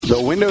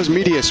The Windows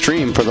Media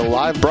stream for the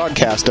live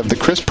broadcast of The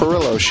Chris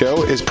Pirillo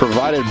Show is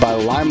provided by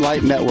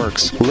Limelight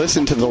Networks.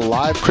 Listen to the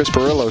live Chris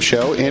Pirillo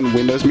Show in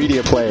Windows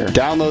Media Player.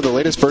 Download the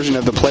latest version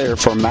of the player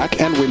for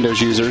Mac and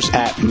Windows users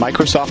at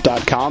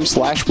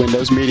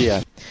Microsoft.com/Windows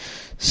Media.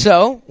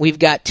 So, we've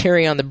got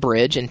Terry on the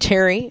bridge, and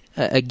Terry,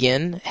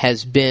 again,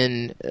 has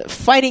been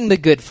fighting the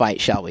good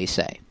fight, shall we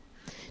say.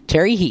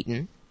 Terry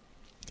Heaton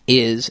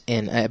is,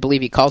 and I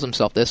believe he calls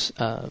himself this,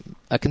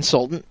 a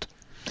consultant.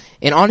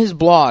 And on his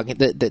blog,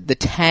 the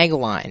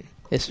tagline,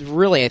 this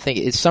really, I think,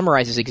 it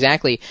summarizes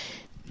exactly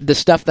the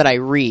stuff that I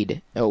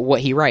read,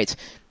 what he writes.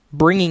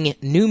 Bringing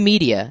new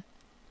media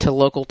to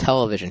local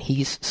television.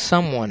 He's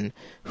someone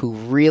who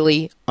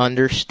really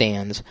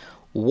understands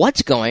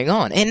what's going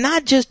on. And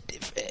not just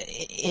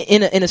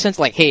in a sense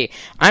like, hey,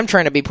 I'm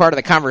trying to be part of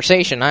the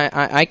conversation.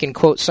 I can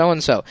quote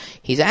so-and-so.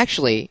 He's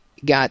actually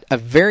got a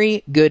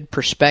very good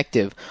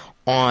perspective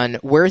on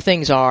where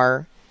things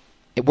are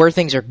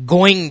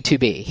going to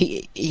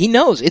be. He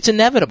knows it's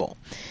inevitable.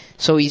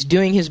 So he's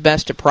doing his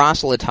best to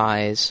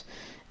proselytize,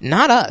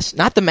 not us,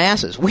 not the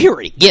masses. We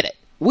already get it.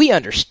 We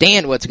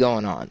understand what's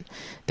going on.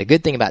 The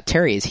good thing about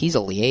Terry is he's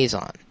a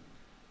liaison.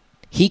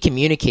 He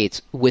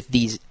communicates with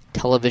these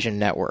television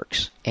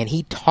networks, and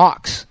he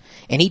talks,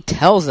 and he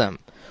tells them,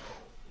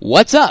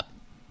 what's up?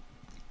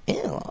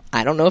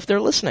 I don't know if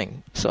they're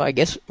listening, so I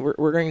guess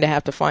we're going to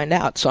have to find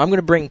out. So I'm going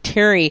to bring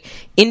Terry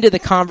into the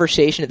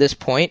conversation at this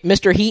point.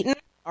 Mr. Heaton,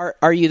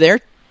 are you there?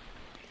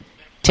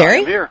 Terry?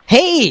 I'm here.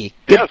 Hey!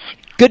 Yes.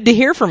 Good to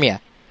hear from you.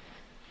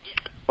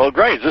 Well,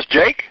 great. Is this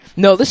Jake?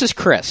 No, this is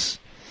Chris.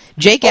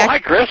 Jake. Hi,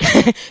 Chris.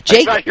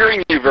 Jake, I'm not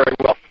hearing you very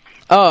well.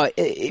 Oh,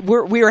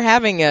 we were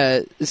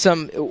having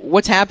some.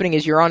 What's happening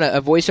is you're on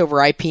a voice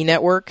over IP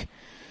network.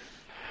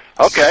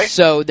 Okay.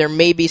 So there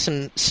may be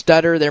some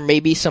stutter, there may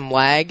be some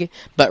lag,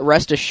 but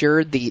rest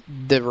assured the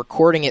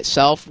recording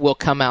itself will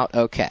come out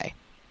okay.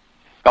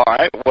 All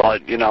right. Well,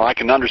 I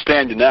can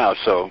understand you now,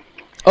 so.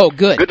 Oh,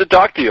 good. Good to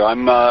talk to you.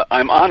 I'm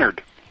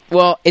honored.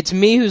 Well, it's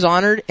me who's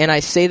honored, and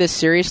I say this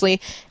seriously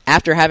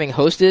after having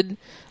hosted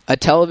a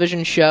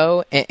television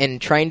show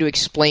and trying to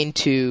explain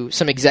to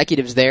some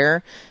executives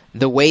there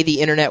the way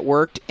the internet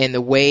worked and the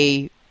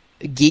way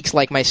geeks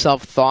like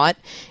myself thought.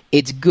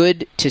 It's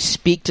good to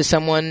speak to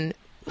someone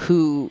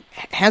who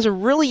has a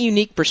really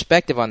unique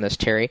perspective on this,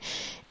 Terry.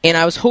 And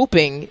I was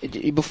hoping,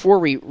 before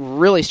we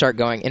really start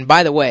going, and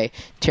by the way,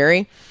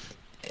 Terry,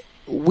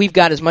 we've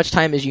got as much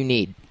time as you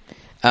need.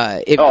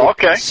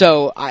 Okay.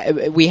 So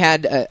we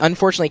had,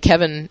 unfortunately,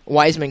 Kevin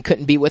Wiseman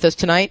couldn't be with us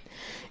tonight.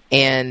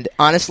 And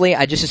honestly,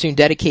 I just assume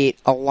dedicate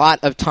a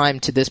lot of time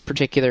to this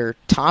particular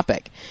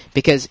topic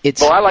because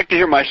it's. Well, I like to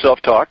hear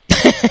myself talk.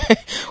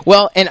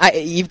 Well, and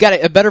you've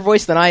got a better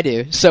voice than I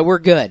do, so we're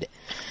good.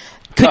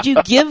 Could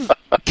you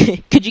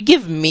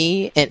give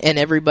me and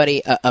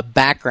everybody a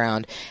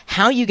background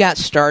how you got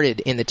started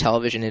in the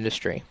television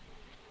industry?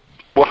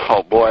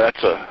 Well, boy,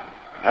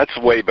 that's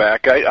way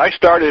back. I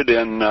started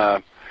in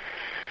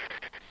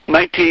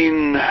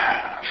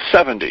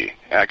 1970,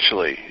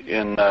 actually,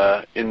 in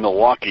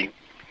Milwaukee.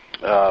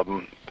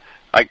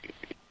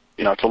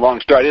 It's a long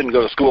story. I didn't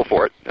go to school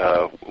for it,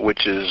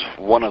 which is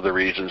one of the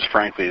reasons,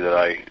 frankly, that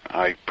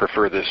I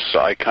prefer this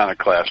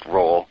iconoclast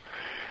role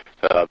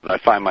that I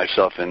find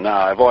myself in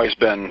now. I've always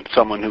been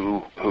someone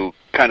who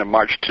kind of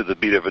marched to the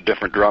beat of a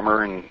different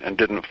drummer and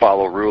didn't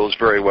follow rules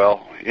very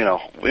well. You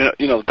know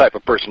the type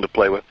of person to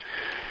play with.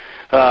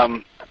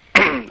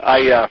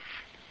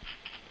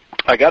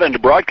 I got into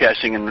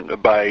broadcasting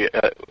by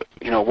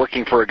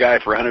working for a guy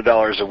for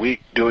 $100 a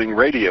week doing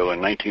radio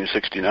in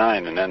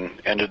 1969, and then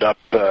ended up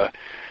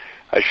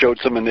I showed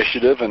some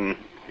initiative, and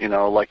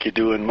like you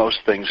do in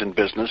most things in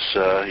business,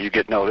 you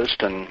get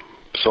noticed, and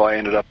so I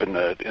ended up in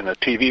the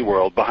TV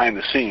world behind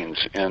the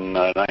scenes in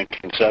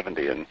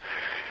 1970, and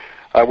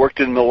I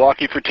worked in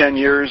Milwaukee for 10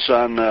 years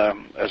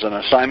as an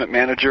assignment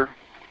manager.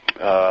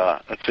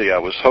 Let's see, I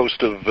was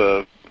host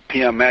of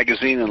PM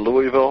Magazine in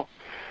Louisville.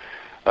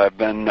 I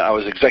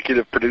was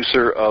executive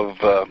producer of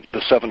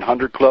the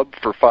 700 Club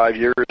for 5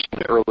 years in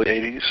the early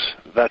 80s.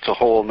 That's a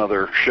whole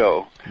other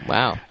show.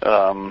 Wow.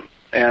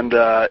 And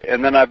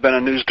then I've been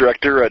a news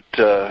director at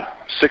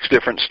 6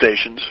 different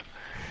stations.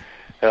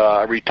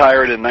 I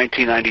retired in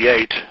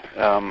 1998.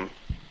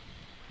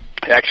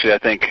 Actually, I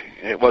think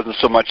it wasn't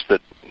so much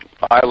that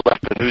I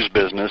left the news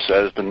business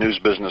as the news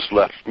business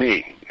left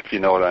me, if you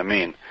know what I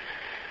mean.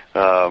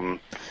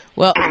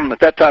 Well, at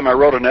that time, I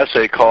wrote an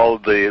essay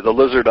called "The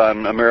Lizard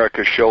on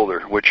America's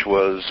Shoulder," which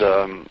was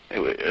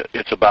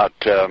it's about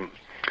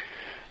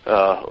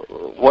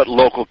what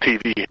local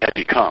TV had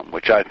become,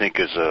 which I think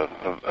is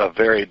a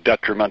very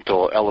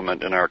detrimental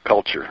element in our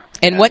culture.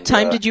 And what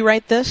time did you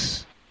write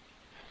this?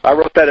 I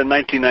wrote that in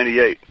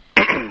 1998,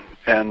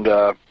 and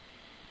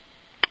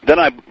then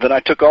I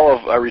took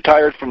I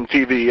retired from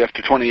TV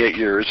after 28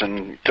 years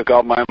and took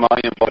all my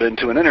money and bought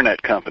into an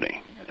internet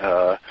company.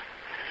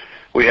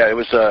 It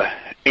was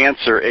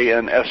Answer,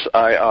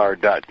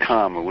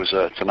 ANSIR.com.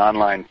 It's an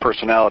online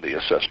personality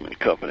assessment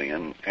company,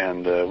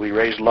 and we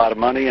raised a lot of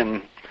money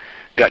and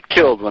got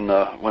killed when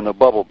the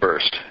bubble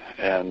burst.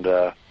 And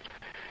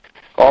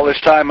all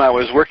this time I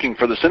was working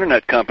for this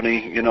internet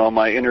company,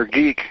 my inner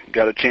geek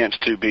got a chance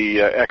to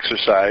be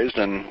exercised.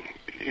 And,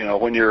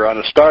 when you're on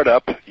a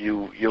startup,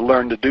 you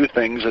learn to do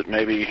things that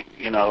maybe,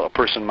 a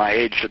person my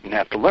age shouldn't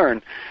have to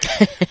learn.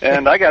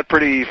 And I got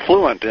pretty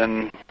fluent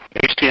in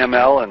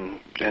HTML and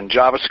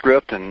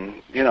JavaScript,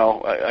 and,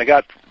 I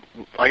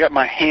got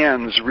my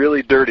hands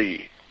really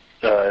dirty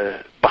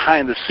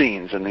behind the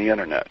scenes in the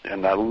internet,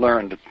 and I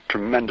learned a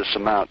tremendous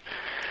amount.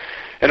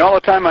 And all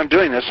the time I'm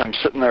doing this, I'm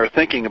sitting there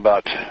thinking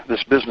about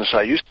this business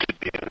I used to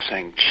be in,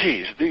 saying,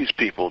 geez, these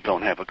people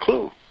don't have a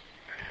clue.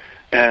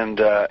 And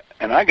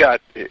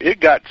it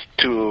got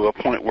to a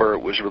point where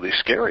it was really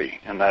scary.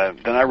 And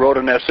then I wrote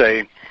an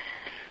essay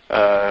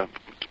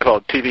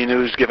called TV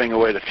News Giving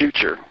Away the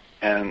Future,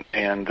 and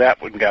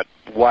that one got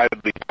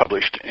widely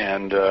published.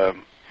 And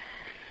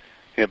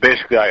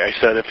basically I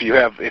said, if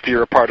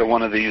you're a part of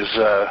one of these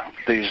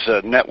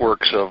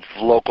networks of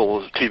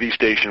local TV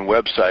station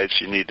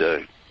websites, you need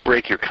to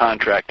break your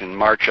contract and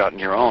march out on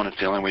your own. It's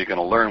the only way you're going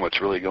to learn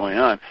what's really going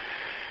on.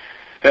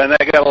 And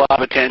that got a lot of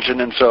attention,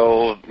 and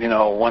so,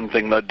 one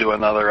thing led to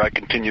another. I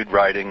continued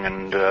writing,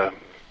 and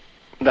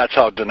that's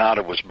how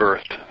Donata was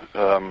birthed.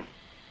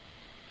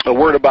 A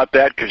word about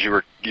that, because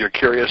you're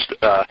curious.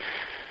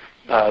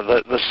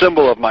 The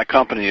symbol of my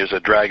company is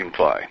a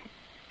dragonfly,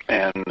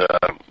 and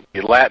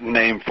the Latin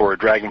name for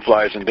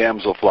dragonflies and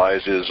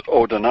damselflies is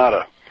O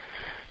Donata.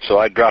 So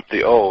I dropped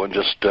the O and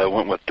just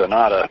went with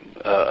Donata.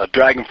 A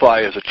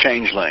dragonfly is a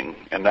changeling,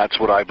 and that's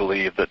what I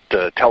believe that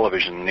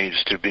television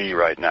needs to be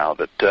right now.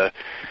 That,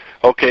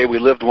 okay, we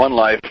lived one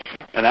life,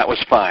 and that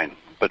was fine,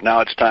 but now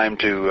it's time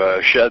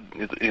to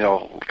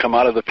come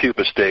out of the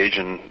pupa stage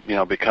and,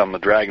 become a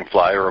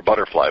dragonfly or a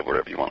butterfly,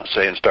 whatever you want to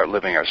say, and start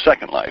living our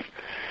second life.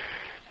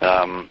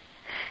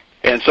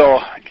 And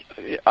so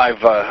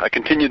I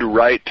continue to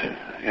write.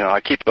 I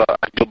keep a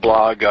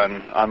blog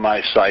on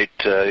my site.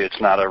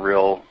 It's not a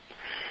real...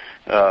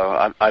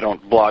 I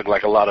don't blog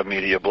like a lot of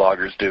media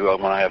bloggers do.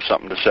 When I have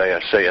something to say,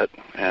 I say it.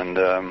 And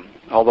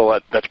although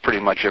that's pretty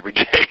much every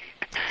day.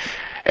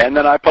 And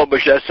then I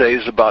publish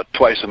essays about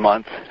twice a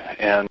month.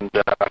 And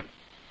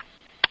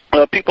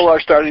people are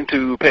starting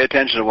to pay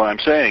attention to what I'm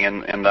saying.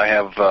 And I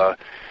have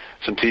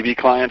some TV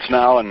clients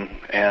now,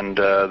 and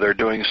they're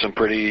doing some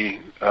pretty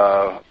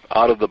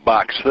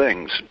out-of-the-box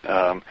things.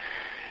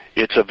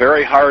 It's a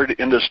very hard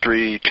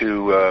industry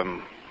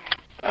to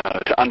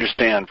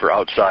understand for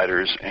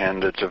outsiders,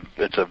 and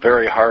it's a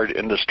very hard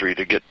industry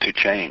to get to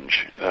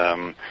change.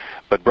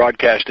 But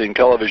broadcasting,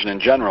 television in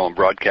general, and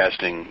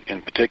broadcasting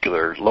in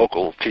particular,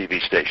 local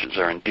TV stations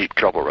are in deep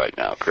trouble right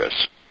now, Chris.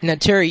 Now,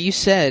 Terry, you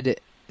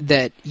said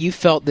that you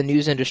felt the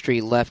news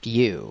industry left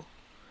you.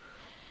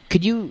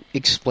 Could you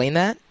explain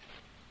that?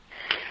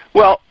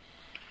 Well,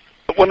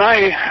 when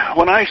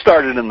I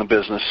started in the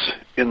business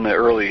in the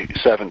early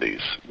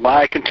 70s,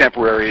 my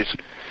contemporaries,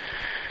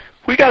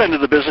 we got into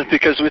the business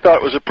because we thought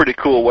it was a pretty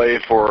cool way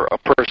for a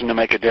person to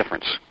make a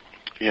difference.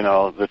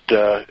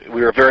 That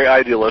we were very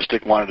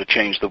idealistic, wanted to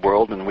change the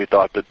world, and we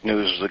thought that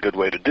news was a good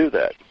way to do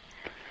that.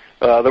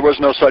 There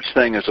was no such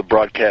thing as a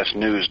broadcast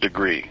news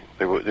degree.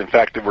 In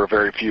fact, there were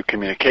very few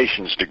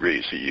communications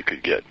degrees that you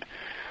could get.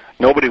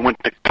 Nobody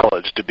went to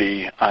college to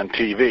be on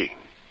TV.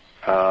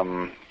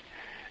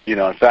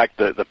 In fact,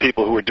 the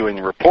people who were doing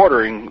the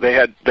reporting, they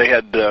had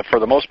for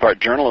the most part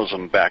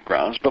journalism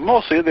backgrounds, but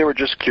mostly they were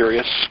just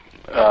curious,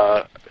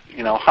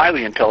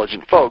 highly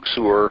intelligent folks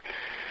who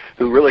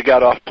really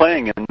got off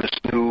playing in this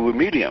new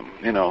medium.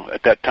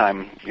 At that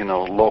time,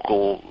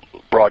 local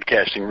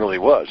broadcasting really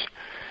was.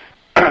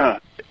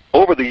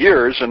 Over the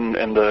years, and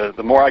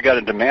the more I got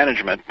into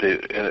management,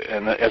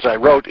 and as I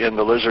wrote in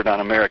The Lizard on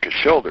America's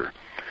Shoulder,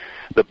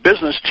 the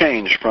business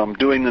changed from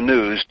doing the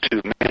news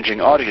to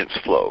managing audience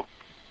flow.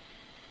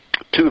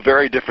 Two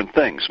very different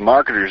things.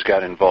 Marketers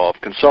got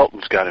involved,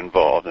 consultants got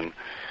involved, and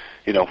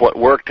what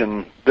worked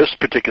in this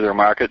particular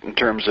market in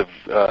terms of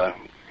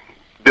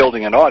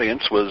building an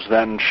audience was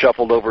then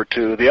shuffled over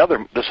to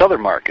this other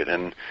market,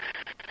 and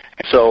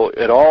so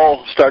it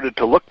all started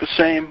to look the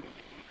same.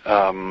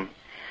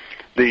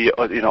 The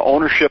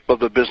ownership of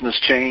the business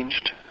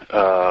changed.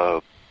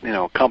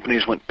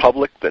 Companies went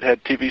public that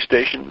had TV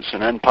stations,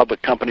 and then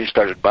public companies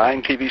started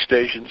buying TV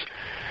stations,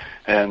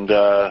 and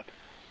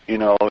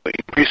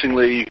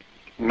increasingly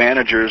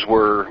managers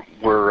were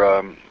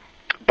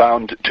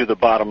bound to the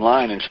bottom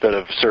line instead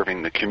of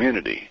serving the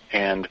community,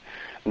 and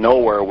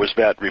nowhere was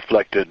that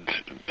reflected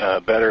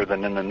better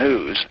than in the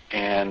news,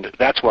 and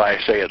that's why I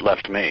say it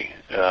left me.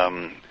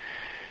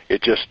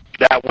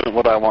 That wasn't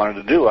what I wanted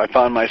to do. I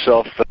found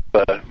myself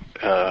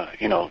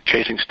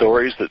chasing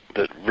stories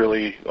that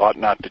really ought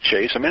not to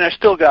chase. I mean, I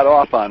still got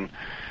off on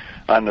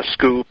the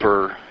scoop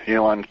or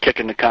on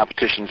kicking the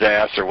competition's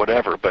ass or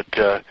whatever, but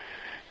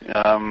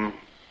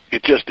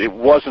it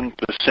wasn't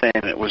the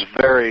same. It was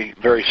very,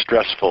 very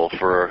stressful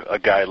for a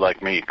guy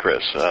like me,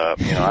 Chris.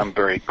 I'm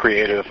very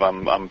creative.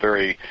 I'm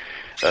very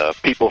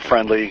people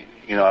friendly.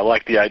 I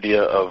like the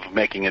idea of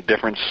making a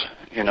difference.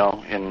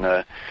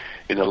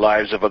 In the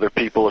lives of other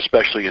people,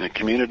 especially in the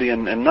community,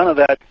 and none of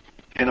that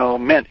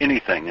meant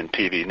anything in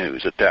TV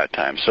news at that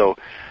time. So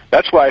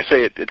that's why I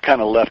say it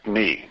kind of left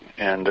me,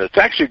 and it's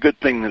actually a good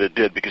thing that it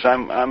did, because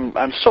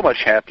I'm so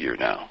much happier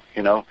now.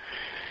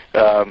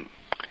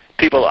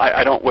 People,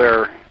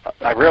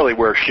 I rarely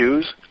wear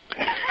shoes,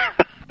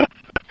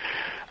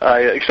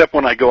 except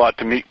when I go out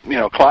to meet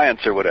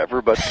clients or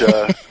whatever. But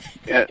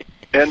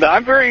and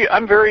I'm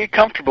very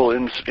comfortable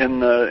in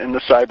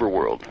the cyber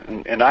world,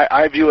 and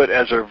I view it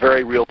as a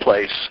very real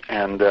place,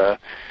 and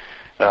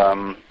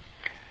I'm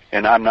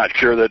not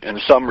sure that in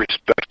some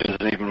respects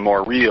it is even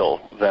more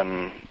real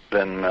than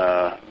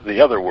the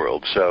other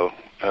world. So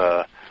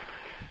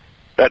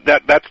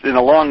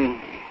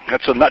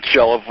that's a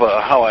nutshell of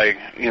how I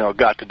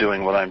got to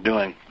doing what I'm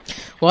doing.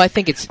 Well, I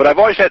think it's. But I've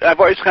always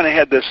kind of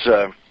had this.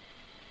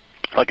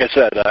 Like I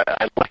said,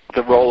 I like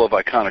the role of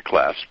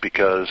iconoclast,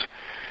 because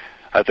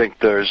I think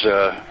there's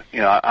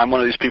I'm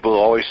one of these people who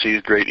always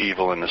sees great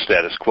evil in the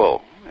status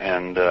quo,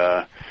 and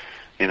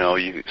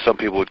some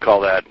people would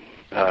call that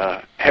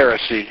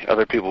heresy.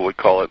 Other people would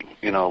call it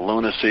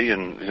lunacy,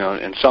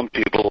 and some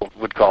people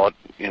would call it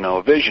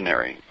a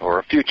visionary or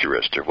a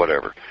futurist or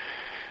whatever.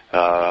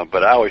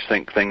 But I always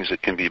think things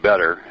that can be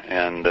better,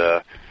 and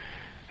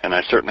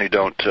I certainly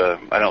don't.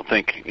 I don't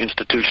think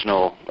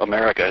institutional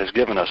America has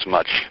given us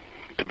much,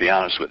 to be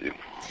honest with you.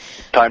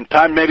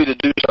 Time maybe to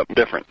do something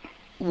different.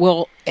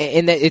 Well,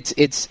 and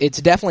it's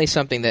definitely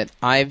something that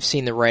I've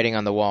seen the writing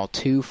on the wall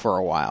too for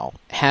a while.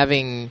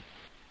 Having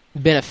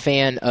been a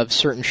fan of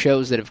certain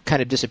shows that have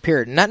kind of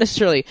disappeared, not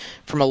necessarily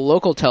from a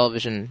local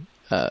television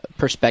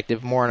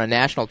perspective, more on a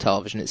national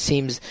television. It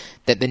seems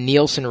that the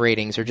Nielsen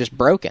ratings are just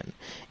broken,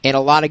 and a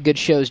lot of good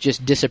shows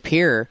just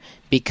disappear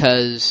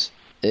because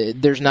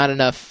there's not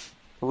enough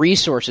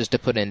resources to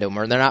put into them,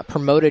 or they're not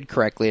promoted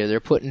correctly, or they're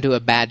put into a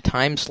bad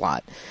time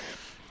slot.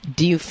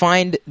 Do you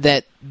find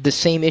that the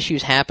same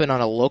issues happen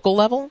on a local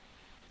level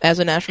as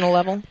a national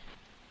level?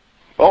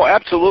 Oh,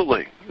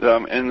 absolutely.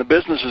 And the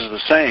business is the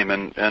same.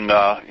 And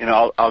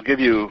I'll give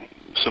you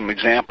some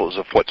examples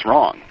of what's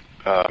wrong.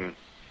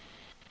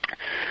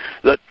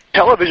 The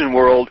television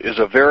world is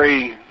a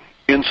very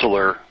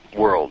insular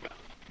world,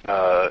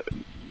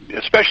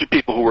 especially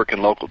people who work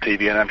in local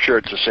TV, and I'm sure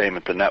it's the same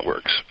at the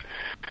networks.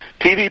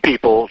 TV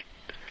people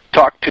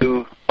talk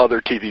to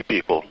other TV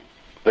people.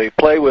 They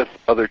play with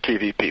other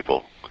TV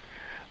people.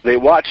 They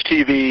watch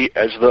TV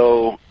as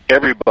though they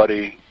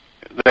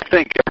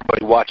think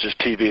everybody watches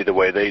TV the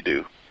way they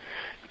do.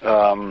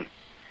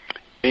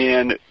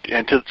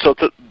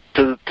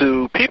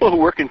 To people who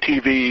work in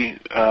TV,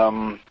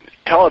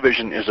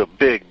 television is a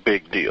big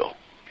deal,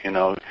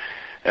 and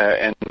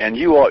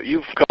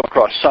you've come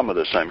across some of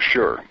this, I'm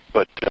sure.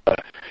 But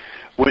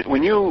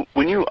when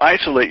you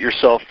isolate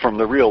yourself from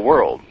the real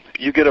world,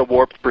 you get a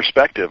warped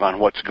perspective on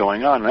what's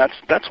going on. And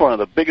that's one of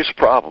the biggest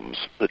problems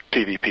that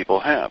TV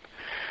people have.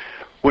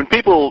 When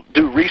people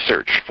do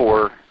research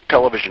for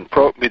television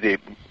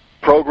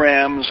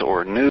programs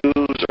or news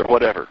or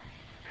whatever,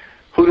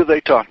 who do they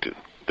talk to?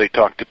 They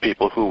talk to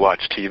people who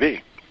watch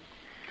TV.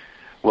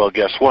 Well,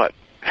 guess what?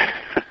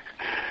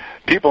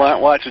 People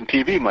aren't watching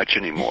TV much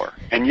anymore,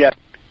 and yet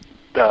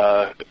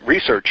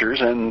researchers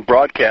and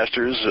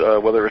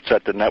broadcasters, whether it's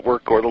at the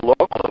network or the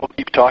local,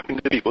 keep talking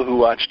to people who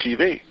watch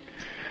TV.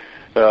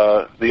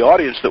 The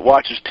audience that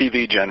watches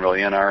TV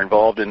generally and are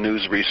involved in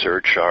news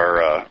research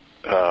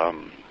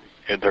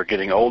they're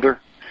getting older.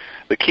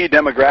 The key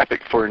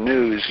demographic for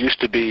news used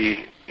to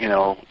be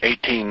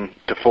 18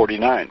 to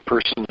 49,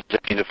 persons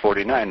 18 to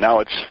 49. Now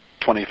it's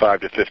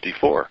 25 to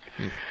 54,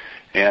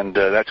 and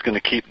that's going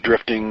to keep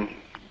drifting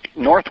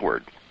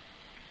northward.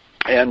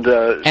 And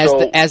as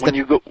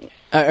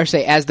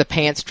the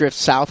pants drift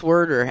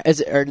southward,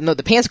 or no,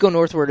 the pants go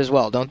northward as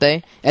well, don't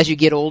they? As you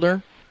get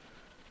older.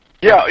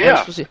 Yeah,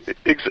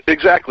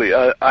 exactly.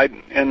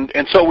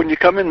 And so when you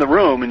come in the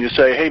room and you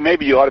say, hey,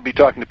 maybe you ought to be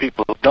talking to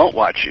people who don't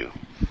watch you,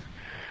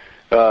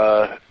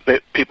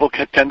 people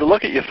tend to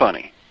look at you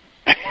funny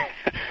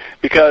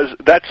because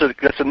that's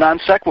a non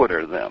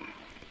sequitur to them.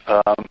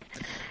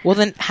 Well,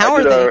 then how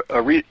are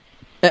they?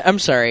 I'm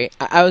sorry.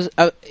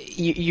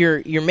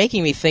 You're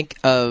making me think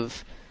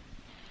of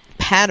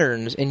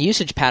patterns and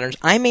usage patterns.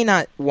 I may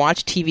not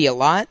watch TV a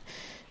lot,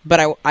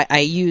 but I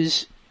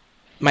use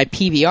my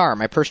PVR,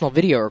 my personal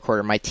video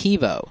recorder, my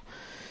TiVo.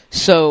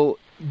 So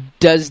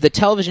does the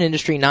television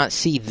industry not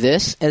see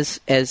this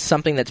as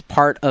something that's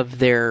part of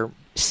their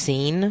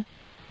scene?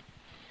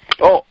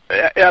 Oh,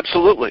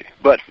 absolutely.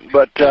 But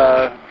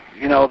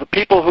the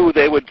people who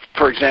they would,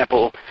 for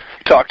example,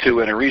 talk to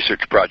in a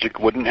research project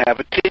wouldn't have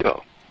a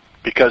TiVo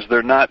because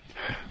they're not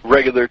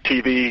regular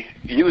TV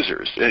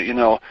users.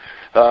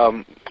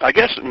 I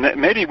guess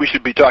maybe we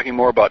should be talking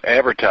more about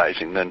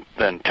advertising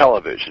than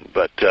television,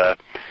 but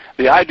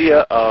the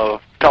idea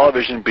of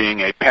television being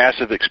a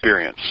passive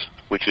experience,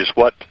 which is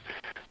what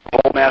the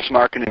whole mass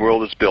marketing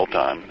world is built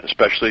on,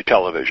 especially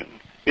television,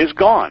 is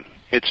gone.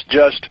 It's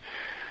just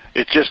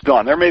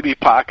gone. There may be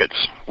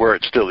pockets where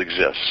it still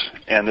exists,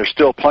 and there's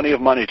still plenty of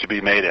money to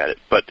be made at it,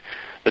 but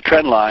the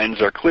trend lines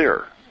are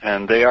clear,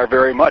 and they are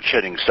very much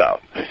heading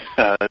south.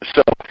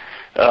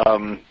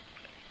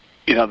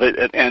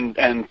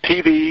 and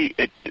TV,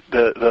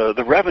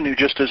 the revenue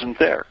just isn't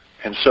there,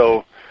 and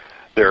so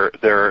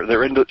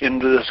they're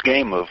into this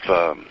game of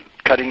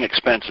cutting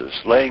expenses,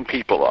 laying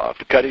people off,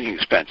 cutting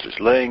expenses,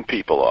 laying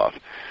people off,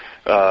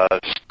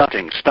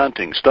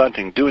 stunting,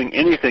 doing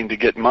anything to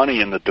get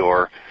money in the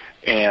door,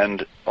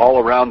 and all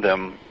around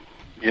them,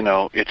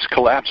 it's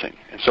collapsing.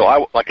 And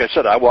so, like I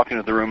said, I walk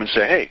into the room and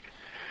say, hey,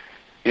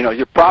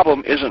 your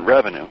problem isn't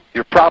revenue.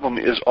 Your problem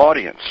is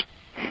audience.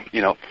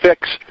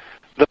 Fix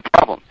the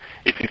problem.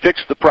 If you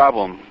fix the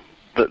problem,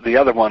 the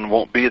other one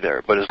won't be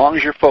there. But as long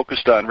as you're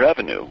focused on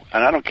revenue,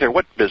 and I don't care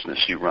what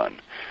business you run,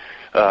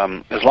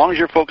 as long as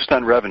you're focused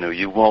on revenue,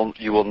 you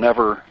will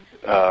never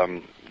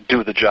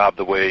do the job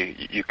the way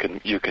you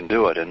can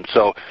do it. And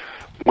so,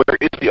 where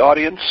is the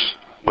audience?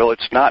 Well,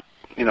 it's not.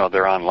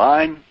 They're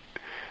online.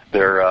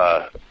 They're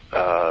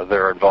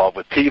involved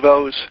with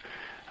TiVos.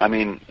 I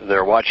mean,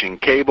 they're watching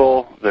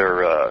cable.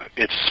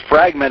 It's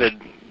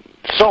fragmented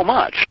so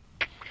much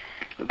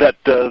that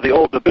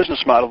the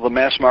business model, the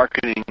mass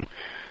marketing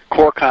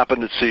core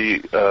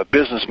competency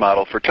business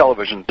model for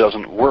television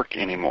doesn't work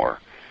anymore,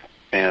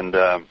 and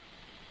a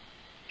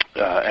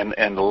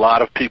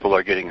lot of people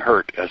are getting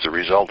hurt as a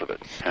result of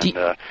it.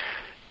 And,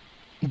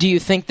 do you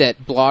think that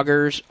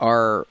bloggers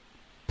are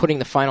putting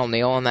the final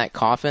nail on that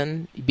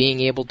coffin, being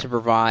able to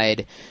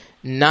provide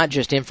not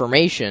just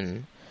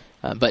information,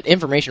 but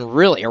information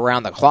really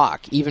around the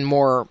clock, even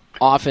more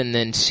often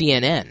than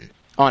CNN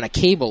on a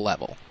cable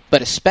level,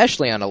 but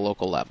especially on a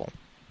local level?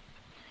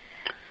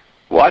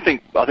 Well, I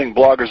think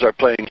bloggers are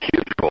playing a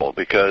huge role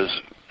because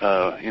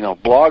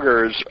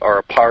bloggers are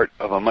a part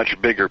of a much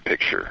bigger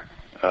picture.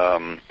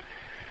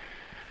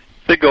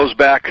 It goes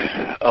back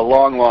a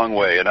long, long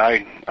way, and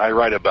I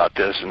write about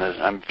this, and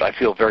I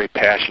feel very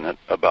passionate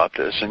about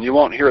this. And you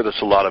won't hear this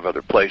a lot of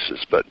other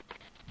places, but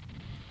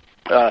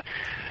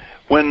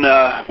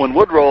when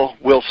Woodrow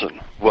Wilson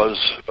was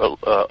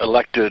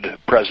elected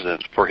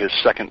president for his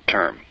second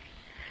term,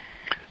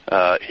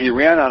 he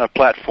ran on a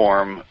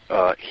platform,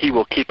 he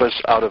will keep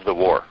us out of the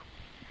war.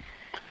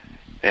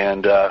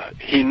 And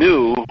he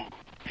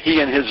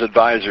and his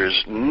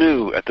advisors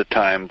knew at the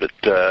time that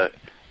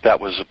that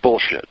was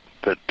bullshit,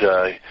 that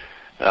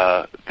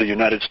the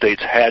United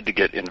States had to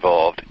get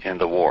involved in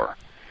the war.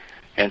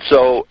 And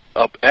so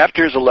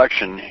after his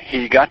election,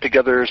 he got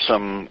together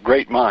some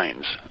great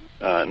minds.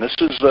 And this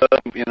is,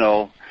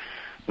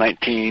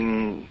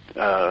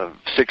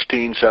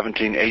 1916,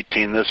 17,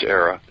 18, this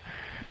era.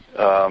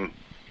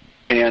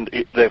 And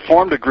they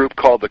formed a group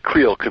called the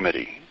Creel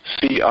Committee,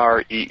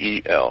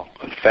 C-R-E-E-L,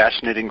 a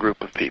fascinating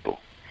group of people.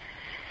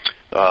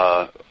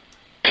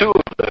 Two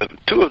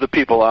of the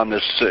people on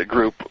this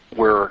group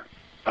were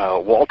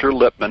Walter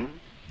Lippmann.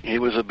 He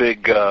was a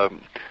big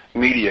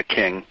media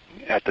king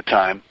at the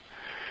time,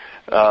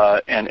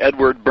 and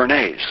Edward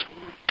Bernays.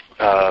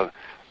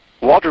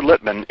 Walter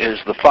Lippmann is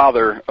the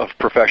father of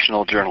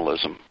professional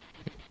journalism.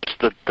 It's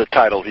the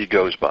title he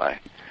goes by.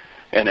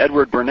 And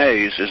Edward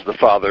Bernays is the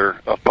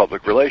father of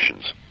public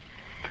relations.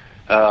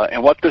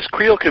 And what this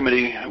Creel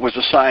Committee was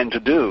assigned to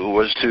do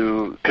was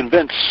to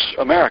convince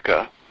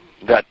America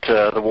that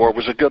the war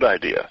was a good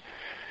idea.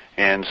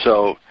 And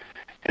so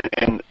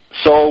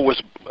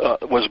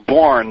was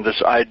born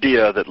this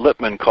idea that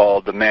Lippmann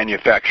called the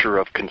manufacture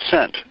of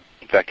consent.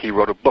 In fact, he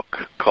wrote a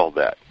book called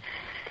that.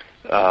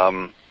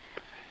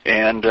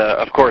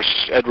 Of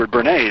course, Edward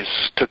Bernays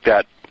took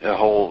that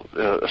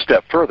a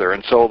step further.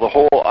 And so the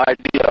whole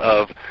idea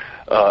of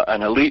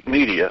an elite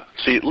media.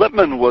 See,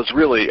 Lippmann was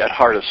really at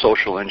heart a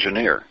social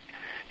engineer.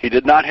 He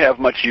did not have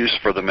much use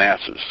for the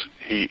masses.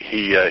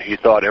 He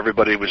thought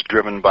everybody was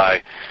driven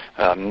by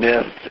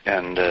myth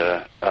and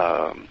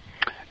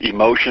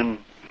emotion,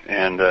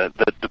 and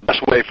that the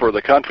best way for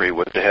the country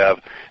was to have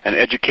an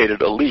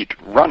educated elite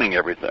running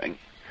everything.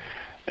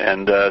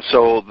 And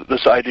so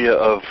this idea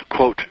of,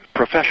 quote,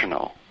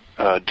 professional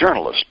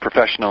journalist,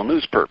 professional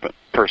news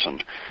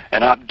person,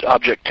 and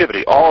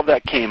objectivity, all of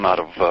that came out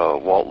of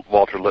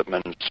Walter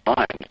Lippmann's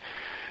mind.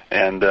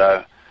 And,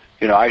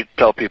 I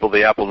tell people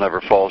the apple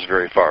never falls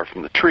very far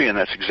from the tree, and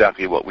that's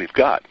exactly what we've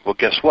got. Well,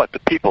 guess what? The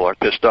people are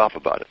pissed off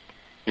about it.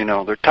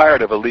 They're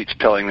tired of elites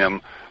telling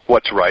them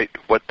what's right,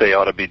 what they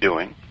ought to be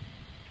doing.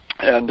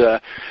 And,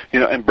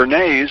 and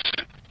Bernays,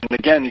 and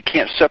again, you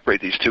can't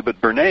separate these two, but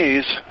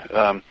Bernays,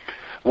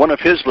 one of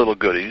his little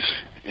goodies,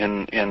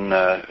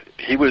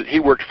 he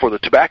worked for the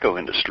tobacco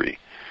industry,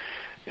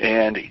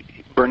 and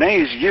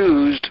Bernays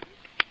used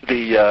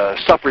the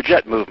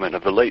suffragette movement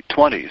of the late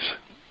 1920s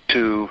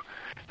to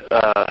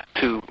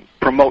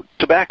promote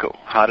tobacco.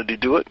 How did he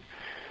do it?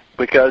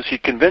 Because he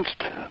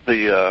convinced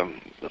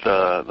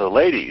the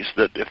ladies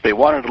that if they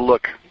wanted to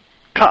look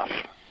tough,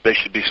 they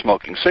should be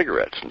smoking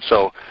cigarettes. And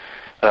so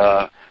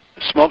a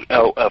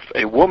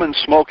woman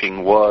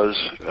smoking was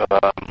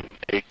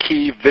a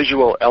key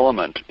visual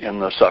element in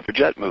the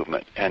suffragette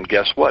movement. And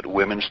guess what?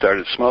 Women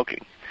started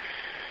smoking.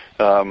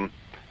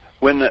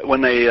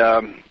 When they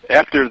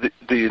after the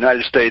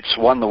United States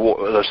won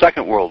the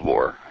Second World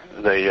War,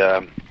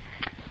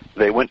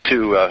 they went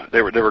to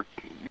they were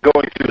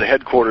going through the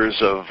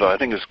headquarters of, I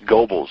think it's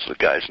Goebbels, the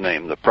guy's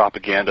name, the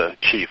propaganda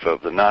chief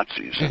of the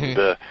Nazis.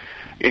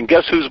 And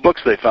guess whose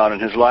books they found in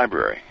his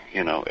library?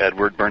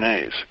 Edward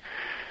Bernays.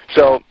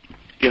 So,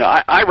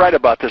 I write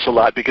about this a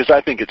lot because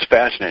I think it's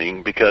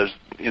fascinating because,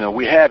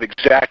 we have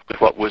exactly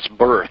what was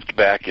birthed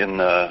back in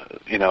the,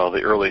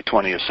 the early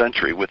 20th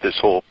century with this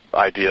whole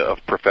idea of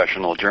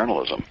professional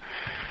journalism.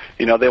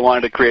 They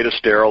wanted to create a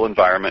sterile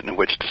environment in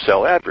which to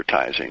sell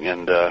advertising.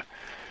 And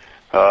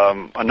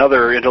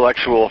another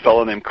intellectual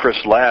fellow named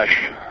Chris Lash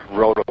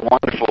wrote a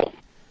wonderful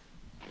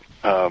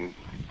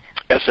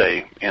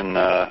essay in,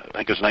 I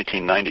think it was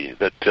 1990,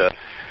 that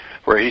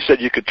where he said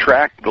you could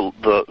track the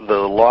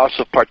loss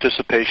of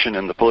participation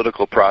in the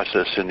political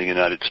process in the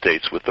United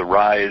States with the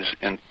rise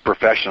in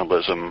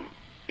professionalism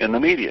in the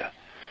media.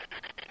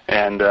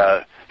 And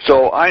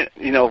so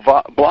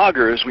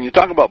bloggers, when you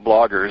talk about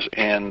bloggers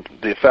and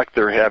the effect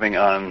they're having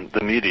on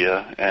the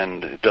media,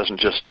 and it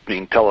doesn't just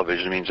mean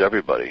television, it means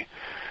everybody.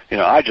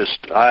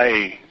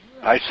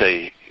 I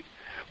say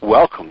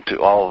welcome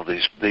to all of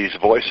these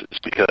voices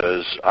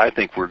because I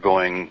think we're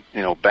going,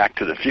 back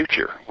to the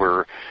future.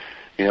 We're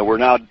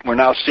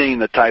now seeing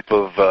the type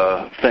of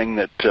thing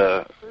that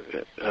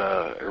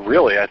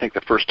really I think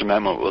the First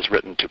Amendment was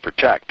written to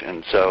protect.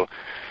 And so,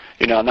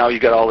 now you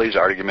got all these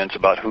arguments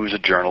about who's a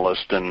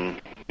journalist and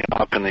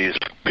how can these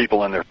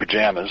people in their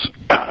pajamas,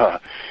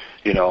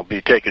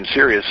 be taken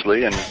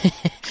seriously. And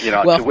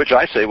well, to which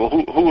I say, well,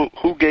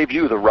 who gave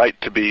you the right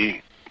to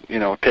be,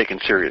 taken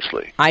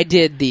seriously? I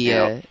did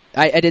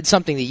I did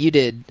something that you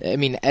did. I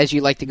mean, as you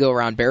like to go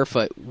around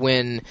barefoot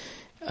when.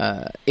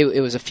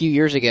 It was a few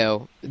years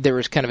ago. There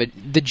was kind of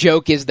the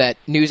joke is that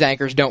news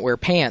anchors don't wear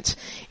pants,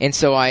 and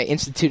so I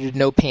instituted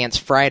No Pants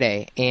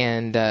Friday.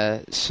 And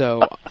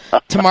so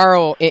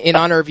tomorrow, in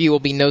honor of you, will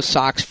be No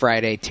Socks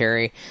Friday,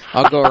 Terry.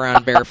 I'll go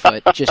around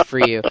barefoot just for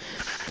you.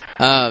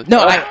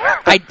 No,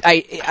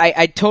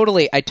 I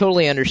totally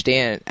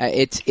understand.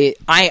 I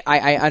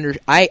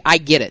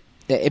get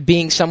it.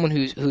 Being someone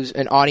who's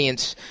an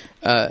audience,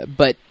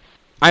 but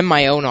I'm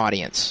my own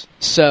audience,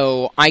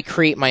 so I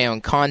create my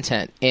own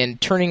content, and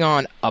turning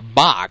on a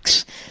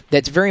box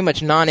that's very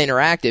much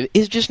non-interactive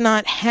is just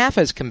not half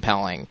as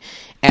compelling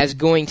as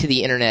going to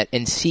the internet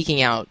and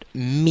seeking out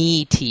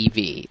me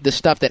TV, the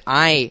stuff that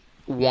I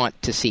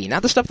want to see,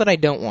 not the stuff that I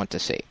don't want to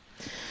see.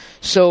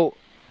 So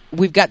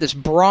we've got this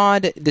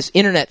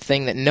internet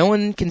thing that no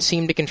one can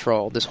seem to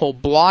control, this whole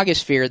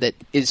blogosphere that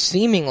is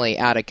seemingly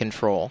out of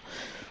control.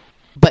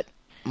 But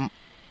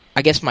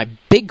I guess my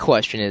big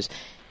question is,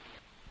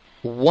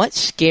 what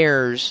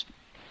scares,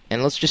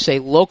 and let's just say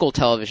local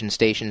television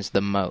stations,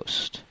 the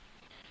most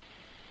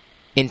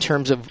in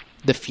terms of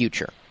the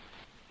future?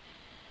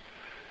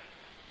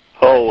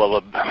 Oh, well,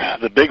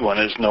 the big one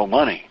is no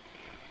money.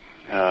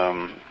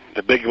 The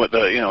big one,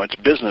 it's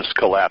business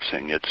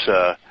collapsing. It's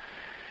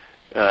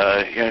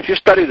if you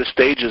study the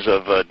stages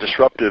of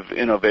disruptive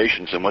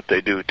innovations and what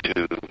they do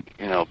to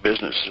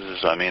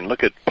businesses, I mean,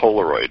 look at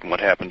Polaroid and what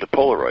happened to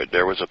Polaroid.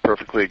 There was a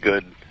perfectly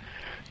good,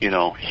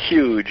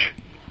 huge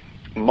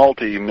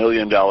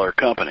multi-million-dollar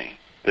company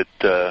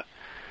that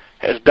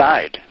has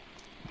died,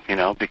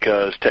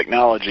 because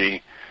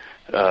technology,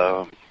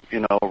 ripped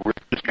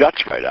its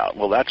guts right out.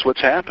 Well, that's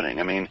what's happening.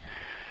 I mean,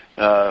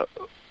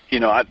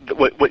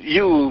 what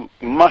you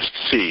must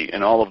see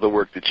in all of the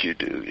work that you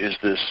do is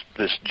this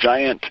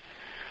giant,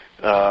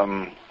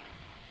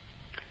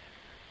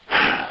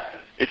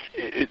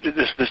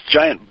 this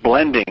giant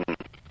blending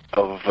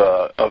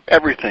of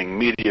everything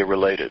media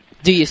related.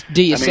 Do you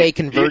say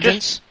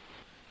convergence?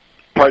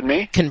 Pardon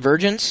me?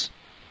 Convergence?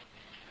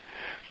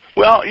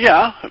 Well,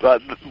 yeah,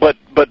 but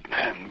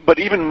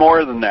even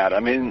more than that. I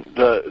mean,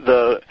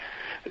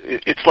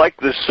 it's like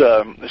this.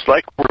 It's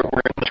like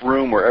we're in this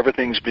room where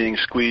everything's being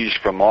squeezed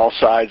from all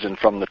sides and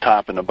from the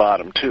top and the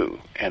bottom too,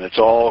 and it's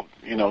all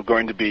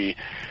going to be,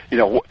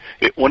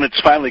 when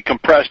it's finally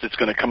compressed, it's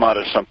going to come out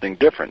as something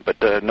different.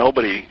 But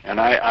nobody,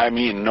 and I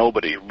mean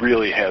nobody,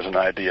 really has an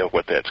idea of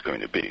what that's going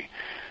to be.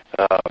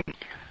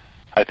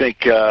 I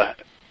think.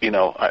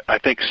 I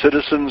think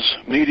citizens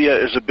media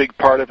is a big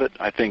part of it.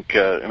 I think,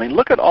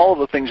 look at all of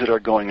the things that are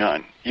going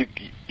on.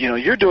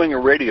 You're doing a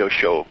radio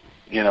show,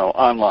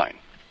 online.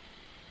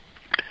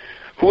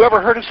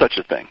 Whoever heard of such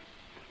a thing?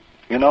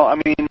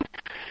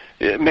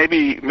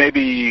 Maybe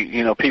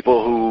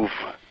people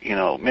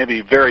who've, maybe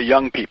very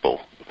young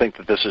people think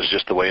that this is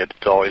just the way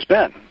it's always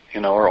been,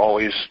 or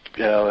always,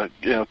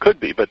 could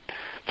be. But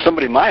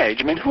somebody my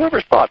age,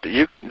 whoever thought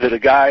that a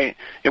guy,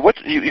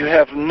 you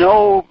have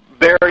no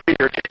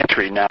barrier to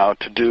entry now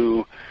to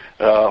do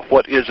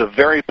what is a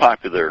very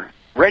popular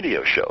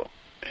radio show,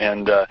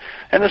 and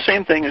the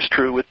same thing is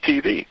true with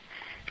TV.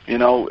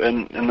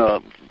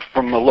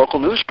 From a local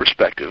news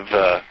perspective,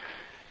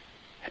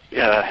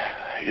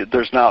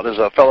 there's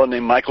a fellow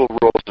named Michael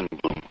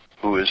Rosenblum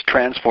who is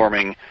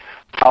transforming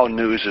how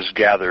news is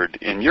gathered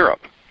in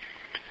Europe,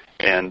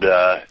 and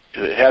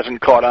it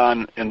hasn't caught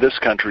on in this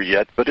country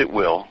yet, but it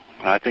will.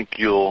 I think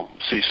you'll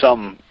see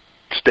some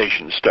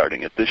stations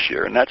starting it this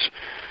year, and that's.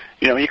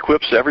 He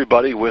equips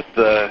everybody with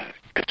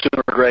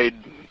consumer-grade,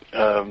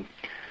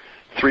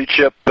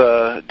 3-chip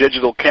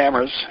digital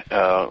cameras,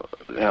 a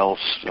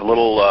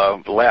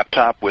little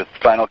laptop with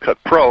Final Cut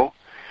Pro,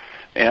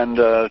 and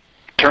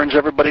turns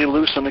everybody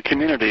loose in the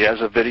community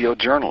as a video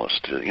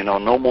journalist.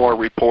 No more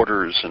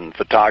reporters and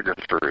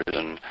photographers,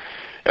 and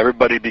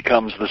everybody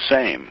becomes the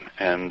same.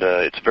 And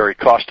it's very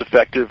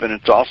cost-effective, and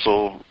it's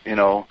also,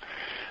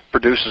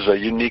 produces a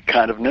unique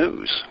kind of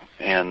news.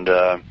 And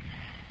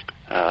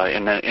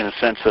in a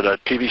sense that a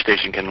TV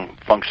station can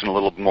function a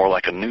little more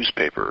like a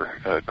newspaper,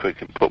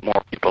 can put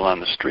more people on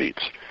the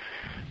streets.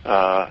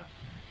 And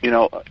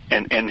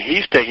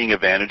he's taking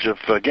advantage of,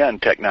 again,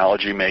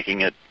 technology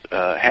making it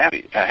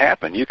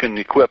happen. You can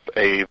equip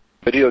a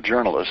video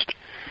journalist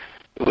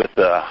with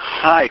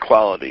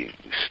high-quality,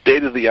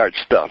 state-of-the-art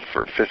stuff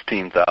for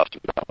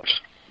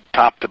 $15,000,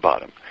 top to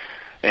bottom.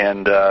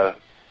 And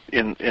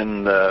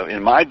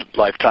in my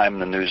lifetime in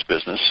the news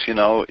business,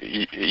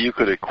 you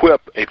could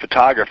equip a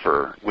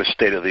photographer with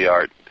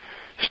state-of-the-art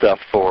stuff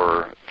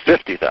for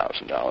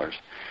 $50,000,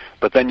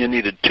 but then you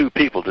needed 2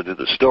 people to do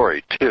the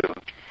story too.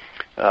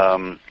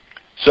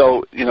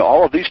 So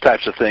all of these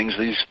types of things,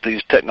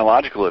 these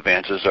technological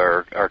advances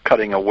are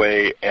cutting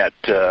away at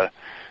the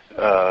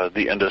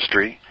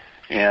industry,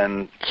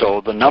 and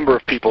so the number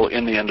of people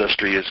in the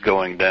industry is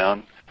going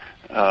down,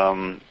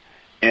 and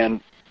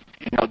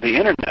the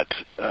internet,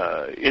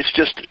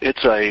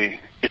 it's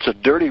a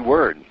dirty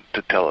word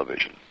to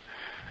television.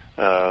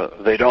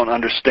 They don't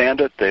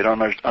understand it. They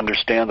don't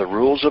understand the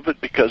rules of it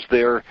because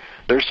they're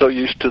so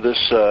used to this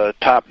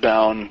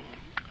top-down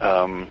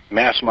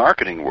mass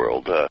marketing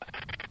world.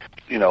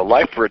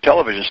 Life for a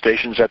television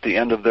station is at the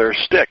end of their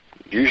stick,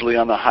 usually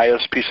on the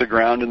highest piece of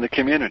ground in the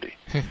community.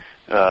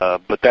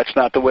 But that's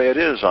not the way it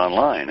is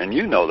online, and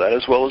you know that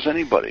as well as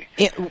anybody.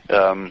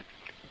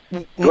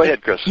 Go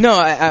ahead, Chris.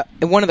 No,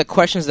 one of the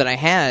questions that I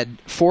had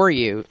for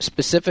you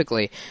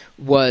specifically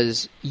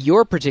was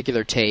your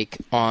particular take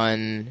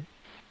on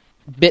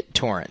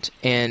BitTorrent,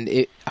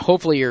 and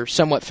hopefully you're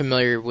somewhat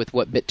familiar with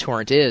what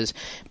BitTorrent is,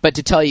 but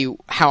to tell you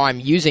how I'm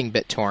using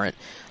BitTorrent,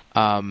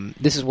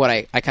 this is what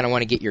I kind of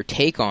want to get your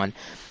take on.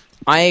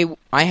 I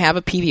have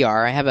a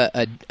PVR. I have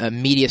a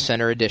Media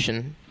Center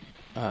edition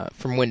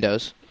from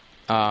Windows,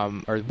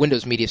 or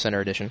Windows Media Center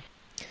edition,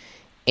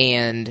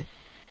 and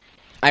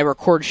I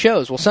record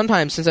shows. Well,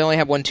 sometimes, since I only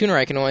have one tuner,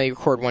 I can only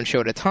record one show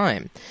at a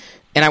time.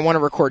 And I want to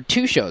record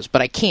 2 shows,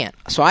 but I can't.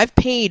 So I've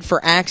paid for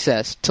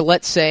access to,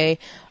 let's say,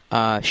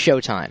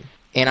 Showtime.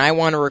 And I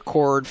want to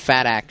record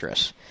Fat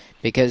Actress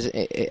because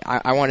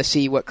I want to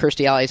see what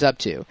Kirstie Alley's up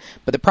to.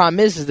 But the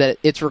problem is that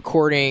it's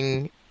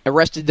recording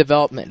Arrested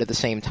Development at the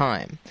same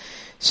time.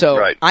 So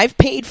right. I've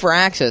paid for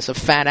access of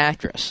Fat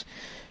Actress.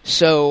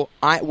 So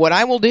what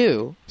I will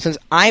do, since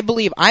I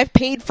believe I've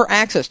paid for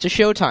access to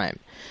Showtime,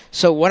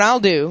 so what I'll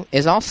do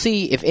is I'll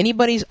see if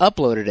anybody's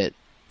uploaded it,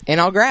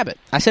 and I'll grab it.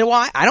 I said,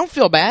 well, I don't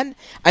feel bad.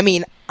 I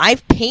mean,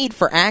 I've paid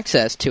for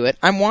access to it.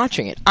 I'm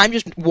watching it. I'm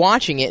just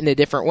watching it in a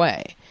different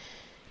way.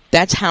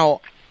 That's how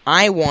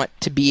I want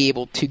to be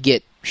able to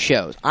get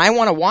shows. I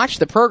want to watch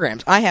the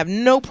programs. I have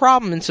no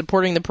problem in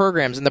supporting the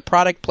programs and the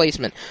product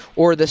placement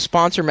or the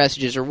sponsor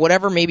messages or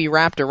whatever may be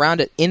wrapped around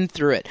it, in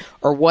through it,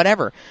 or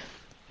whatever.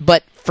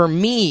 But for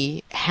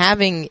me,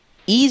 having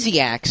easy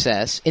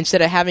access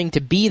instead of having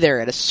to be there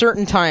at a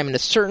certain time in a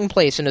certain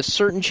place in a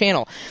certain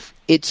channel,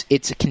 it's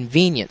a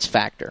convenience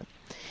factor.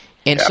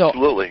 And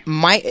absolutely.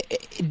 So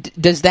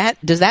does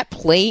that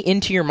play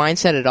into your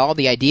mindset at all,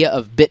 the idea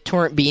of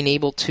BitTorrent being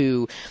able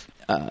to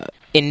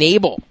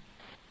enable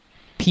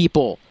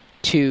people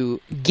to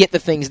get the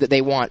things that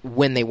they want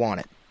when they want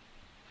it?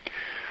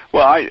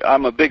 Well,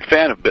 I'm a big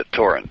fan of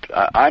BitTorrent.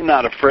 I'm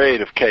not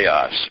afraid of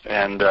chaos,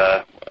 and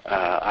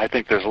I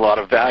think there's a lot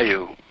of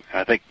value.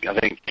 I think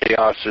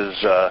chaos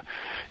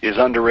is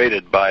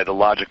underrated by the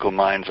logical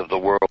minds of the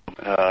world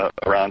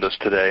around us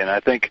today, and I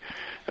think,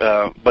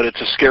 but it's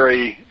a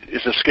scary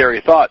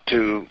thought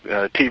to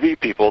TV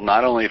people,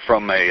 not only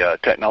from a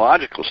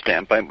technological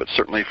standpoint, but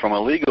certainly from a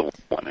legal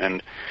one.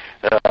 And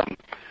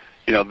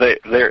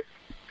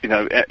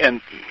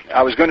and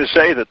I was going to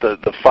say that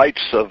the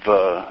fights of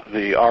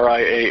the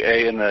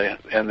RIAA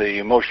and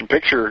the motion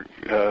picture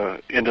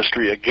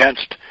industry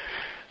against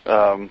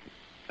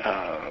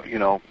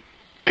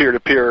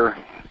peer-to-peer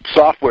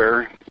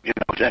software,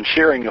 and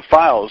sharing of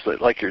files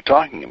that, like you're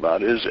talking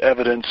about, is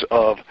evidence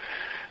of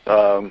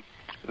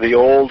the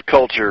old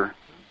culture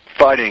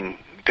fighting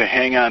to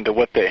hang on to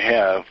what they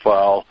have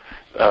while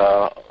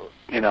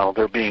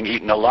they're being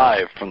eaten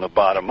alive from the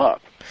bottom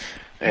up.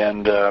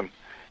 And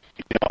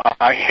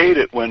I hate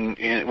it when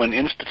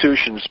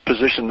institutions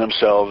position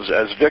themselves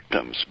as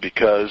victims,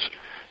 because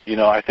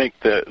I think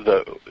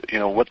the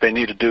what they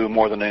need to do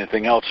more than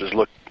anything else is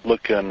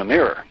look in the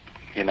mirror.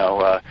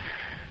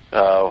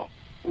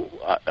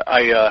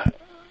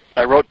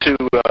 I wrote to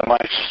my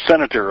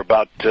senator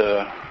about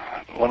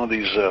one of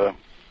these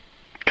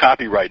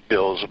copyright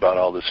bills about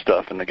all this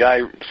stuff, and the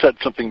guy said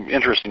something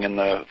interesting in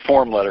the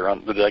form letter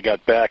that I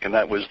got back, and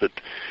that was that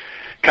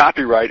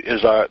copyright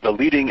is the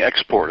leading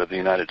export of the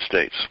United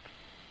States.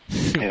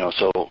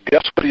 So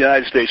guess what the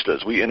United States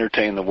does? We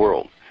entertain the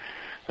world.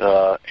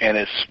 and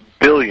it's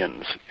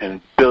billions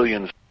and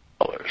billions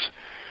of dollars.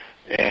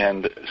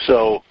 And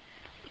so,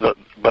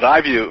 but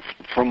I view,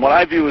 from what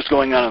I view is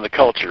going on in the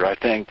culture, I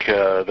think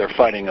they're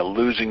fighting a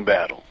losing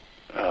battle.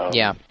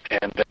 Yeah.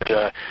 And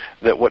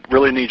that what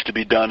really needs to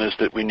be done is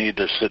that we need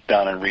to sit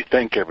down and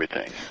rethink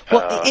everything.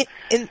 Well,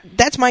 and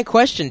that's my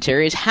question,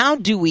 Terry, is how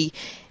do we...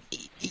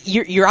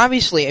 You're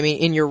obviously, I mean,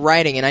 in your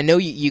writing, and I know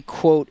you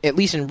quote, at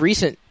least in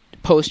recent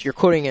posts, you're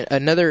quoting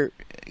another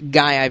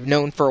guy I've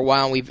known for a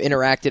while, and we've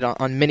interacted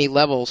on many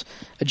levels,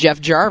 Jeff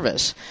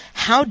Jarvis.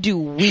 How do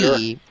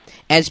we...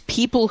 as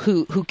people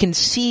who can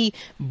see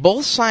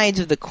both sides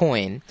of the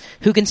coin,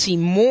 who can see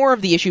more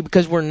of the issue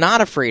because we're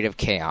not afraid of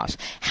chaos,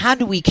 how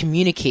do we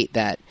communicate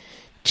that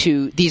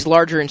to these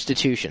larger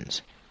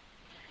institutions?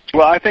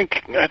 Well, I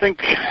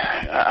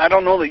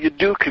don't know that you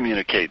do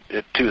communicate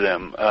it to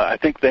them. I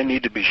think they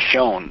need to be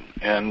shown,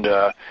 and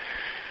I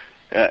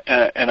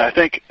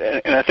think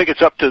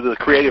it's up to the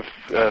creative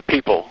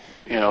people,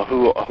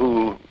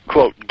 who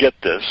quote get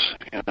this.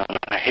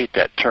 I hate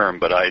that term,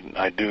 but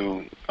I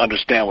do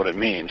understand what it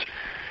means.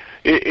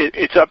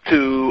 It's up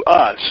to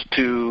us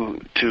to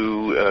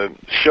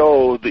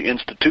show the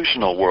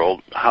institutional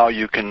world how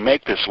you can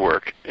make this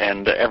work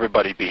and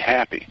everybody be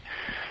happy.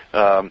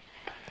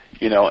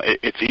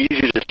 It's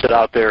easy to sit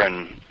out there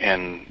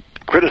and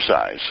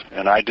criticize,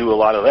 and I do a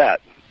lot of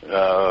that.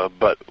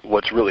 But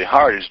what's really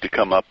hard is to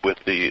come up with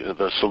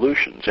the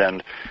solutions,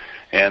 and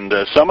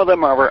some of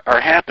them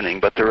are happening,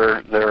 but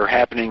they're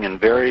happening in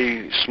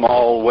very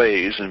small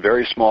ways in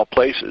very small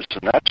places,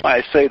 and that's why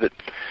I say that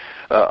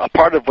a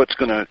part of what's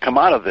going to come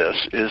out of this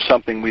is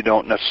something we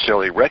don't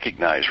necessarily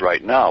recognize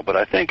right now, but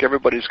I think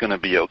everybody's going to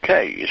be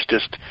okay. It's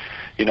just,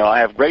 I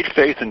have great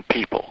faith in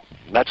people.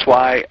 That's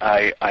why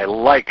I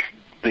like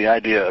the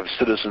idea of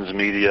citizens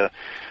media.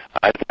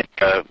 I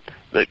think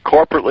that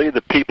corporately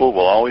the people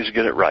will always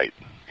get it right.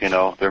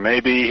 There may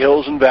be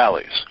hills and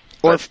valleys,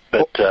 or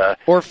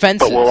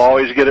fences, but we'll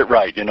always get it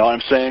right. You know what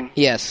I'm saying?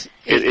 Yes.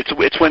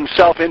 It's when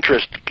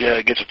self-interest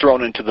gets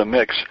thrown into the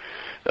mix,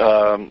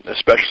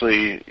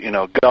 especially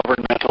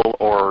governmental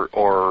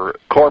or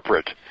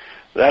corporate.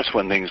 That's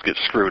when things get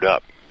screwed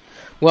up.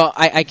 Well,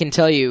 I can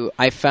tell you,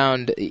 I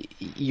found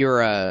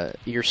your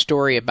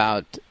story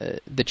about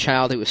the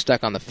child who was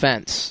stuck on the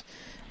fence.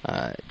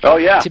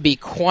 To be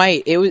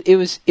quite, it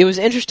was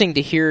interesting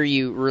to hear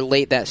you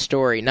relate that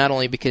story. Not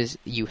only because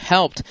you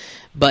helped,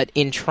 but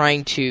in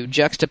trying to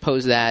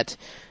juxtapose that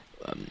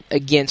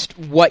against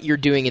what you're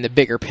doing in the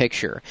bigger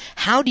picture.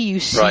 How do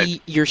you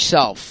see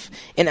yourself?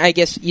 And I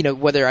guess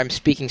whether I'm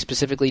speaking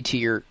specifically to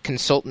your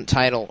consultant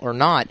title or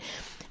not,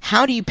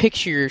 how do you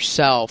picture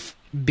yourself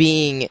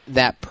being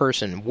that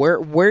person?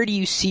 Where do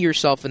you see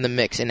yourself in the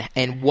mix,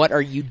 and what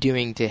are you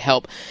doing to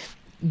help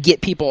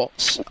get people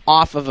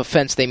off of a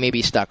fence they may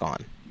be stuck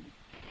on?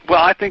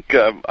 Well, I think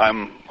I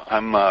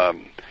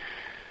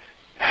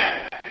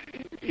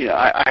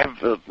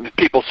have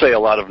people say a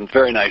lot of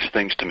very nice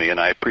things to me, and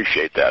I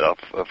appreciate that. Of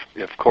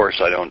course,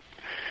 I don't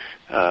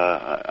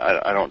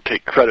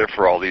take credit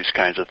for all these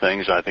kinds of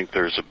things. I think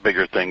there's a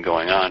bigger thing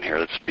going on here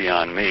that's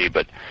beyond me.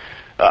 But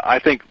I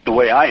think the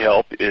way I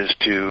help is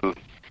to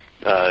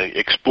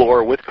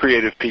explore with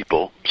creative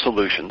people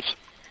solutions.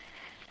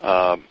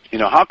 How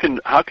can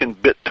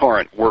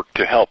BitTorrent work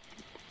to help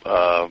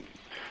a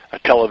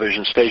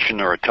television station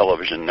or a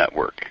television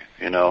network?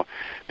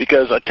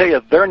 Because I tell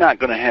you, they're not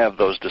going to have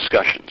those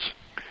discussions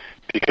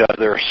because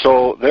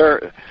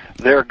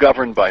they're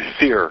governed by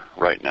fear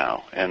right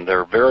now, and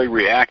they're very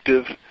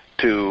reactive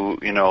to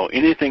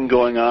anything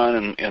going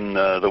on in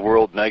the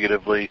world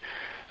negatively,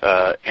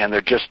 and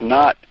they're just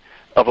not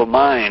of a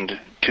mind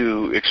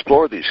to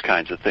explore these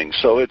kinds of things.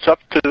 So it's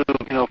up to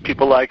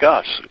people like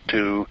us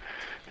to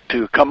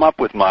come up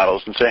with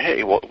models and say,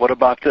 hey, what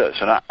about this?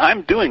 And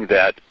I'm doing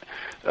that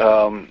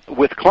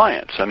with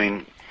clients. I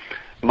mean,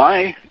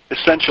 my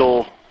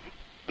essential,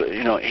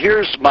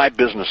 here's my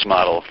business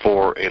model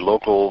for a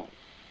local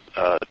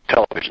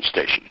television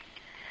station.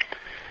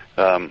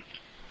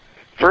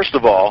 First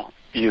of all,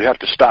 you have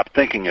to stop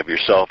thinking of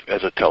yourself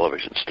as a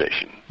television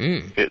station.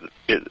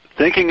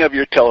 Thinking of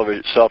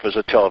yourself as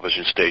a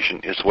television station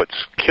is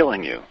what's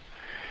killing you.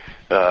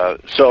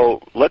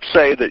 So let's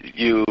say that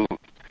you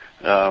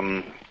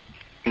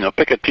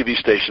pick a TV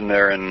station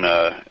there in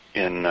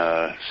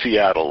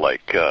Seattle,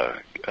 like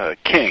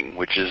King,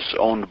 which is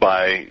owned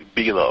by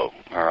Belo.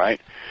 All right.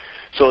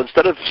 So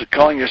instead of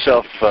calling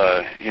yourself,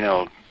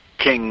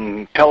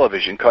 King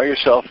Television, call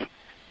yourself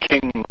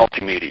King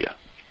Multimedia,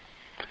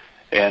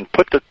 and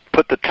put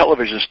the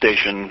television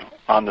station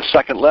on the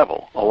second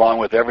level, along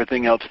with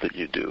everything else that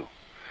you do.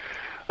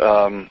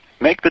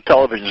 Make the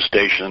television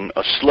station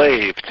a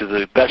slave to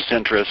the best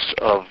interests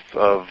of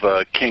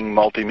King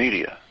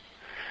Multimedia.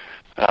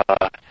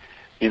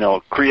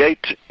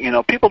 Create.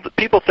 People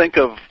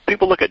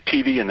look at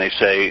TV and they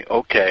say,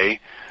 okay,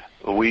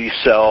 we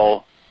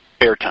sell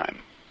airtime.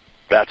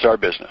 That's our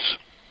business.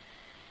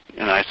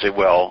 And I say,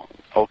 well,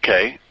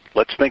 okay,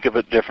 let's think of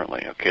it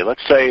differently. Okay,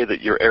 let's say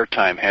that your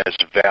airtime has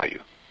value.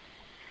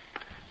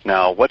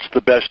 Now, what's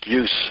the best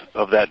use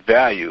of that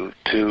value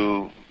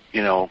to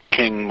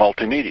King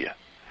Multimedia.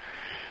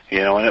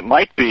 And it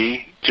might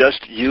be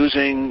just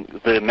using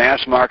the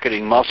mass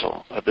marketing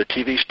muscle of the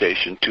TV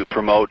station to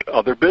promote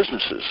other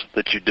businesses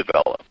that you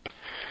develop,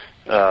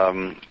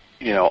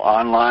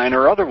 online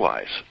or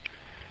otherwise.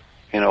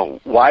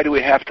 Why do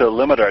we have to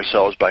limit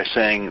ourselves by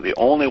saying the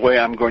only way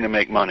I'm going to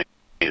make money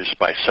is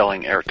by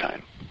selling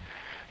airtime?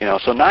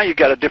 So now you've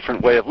got a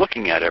different way of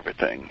looking at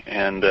everything.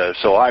 And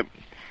so I'm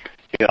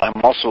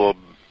also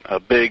a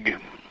big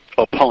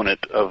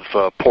opponent of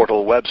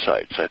portal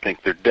websites. I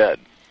think they're dead.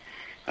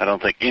 I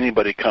don't think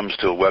anybody comes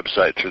to a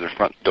website through the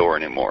front door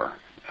anymore.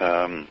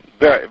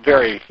 Very,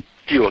 very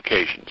few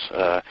occasions.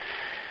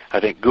 I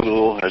think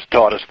Google has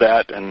taught us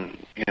that, and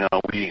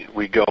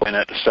we go in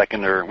at the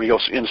second, or we go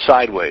in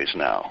sideways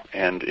now,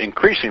 and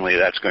increasingly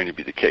that's going to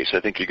be the case. I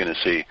think you're going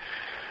to see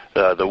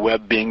the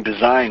web being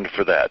designed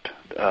for that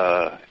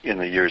in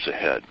the years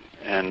ahead,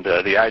 and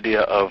the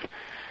idea of,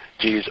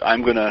 geez,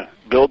 I'm going to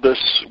build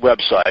this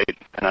website,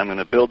 and I'm going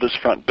to build this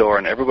front door,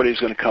 and everybody's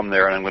going to come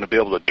there, and I'm going to be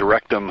able to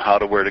direct them how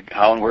and where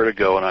to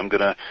go, and I'm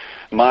going to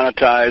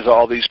monetize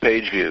all these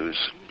page views.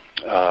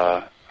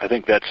 I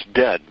think that's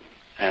dead,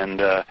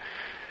 and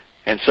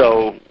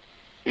so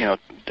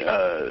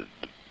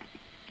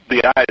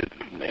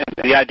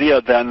the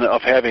idea then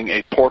of having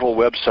a portal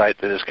website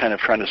that is kind of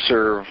trying to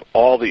serve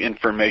all the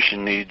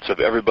information needs of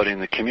everybody in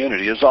the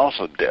community is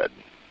also dead.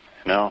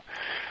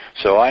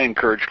 So I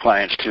encourage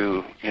clients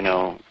to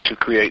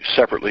create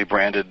separately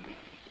branded,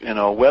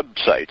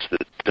 websites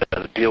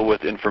that deal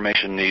with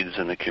information needs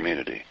in the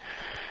community.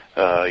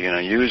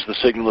 Use the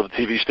signal of the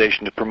TV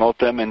station to promote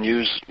them, and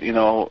use,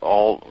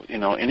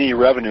 any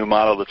revenue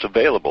model that's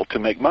available to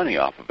make money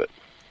off of it.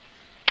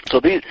 So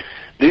these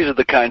are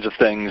the kinds of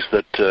things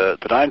that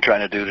I'm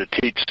trying to do to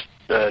teach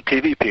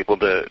TV people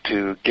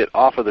to get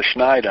off of the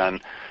schneid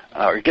on,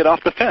 or get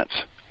off the fence,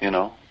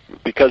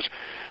 because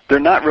they're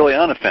not really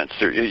on a fence.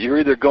 You're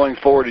either going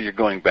forward or you're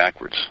going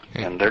backwards,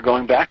 and they're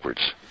going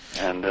backwards.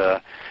 And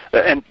the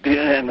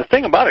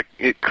thing about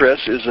it,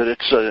 Chris, is that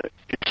it's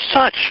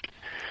such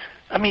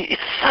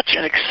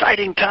an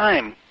exciting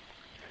time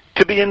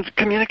to be in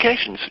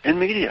communications, in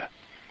media.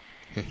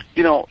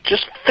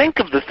 Just think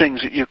of the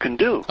things that you can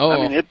do.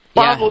 It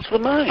boggles the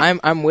mind.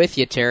 I'm with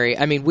you, Terry.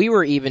 We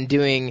were even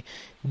doing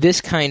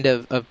this kind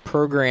of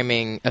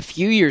programming a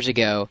few years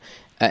ago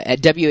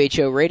at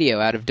WHO Radio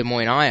out of Des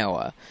Moines,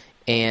 Iowa.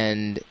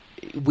 And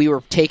we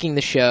were taking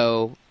the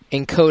show,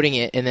 encoding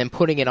it, and then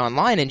putting it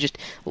online and just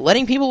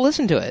letting people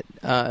listen to it.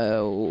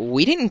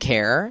 We didn't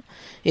care.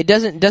 It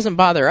doesn't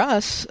bother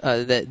us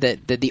that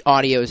the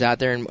audio is out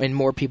there and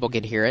more people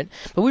can hear it.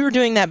 But we were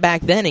doing that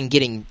back then and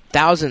getting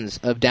thousands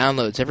of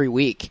downloads every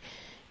week.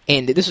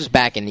 And this was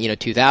back in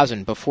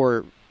 2000,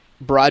 before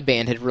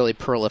broadband had really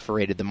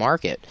proliferated the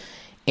market.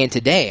 And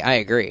today, I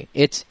agree,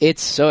 it's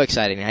so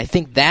exciting. And I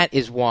think that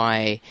is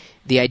why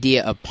the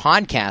idea of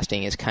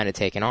podcasting is kind of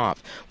taken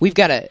off. We've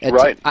got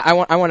right. I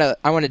want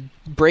to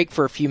break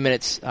for a few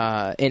minutes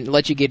and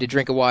let you get a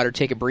drink of water,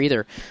 take a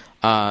breather.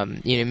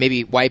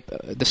 Maybe wipe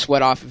the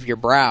sweat off of your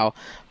brow.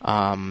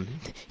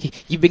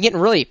 You've been getting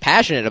really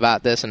passionate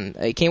about this, and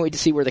I can't wait to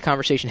see where the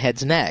conversation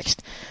heads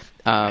next.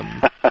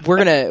 We're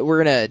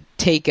gonna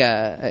take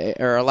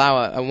or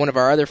allow one of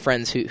our other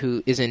friends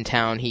who is in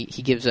town. He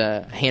gives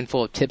a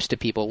handful of tips to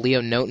people,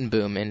 Leo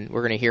Notenboom, and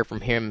we're gonna hear from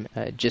him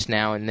just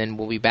now, and then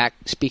we'll be back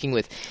speaking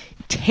with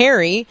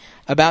Terry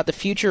about the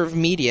future of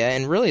media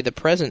and really the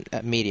present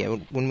media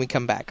when we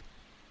come back.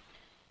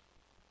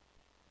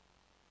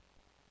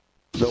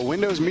 The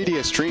Windows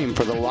Media stream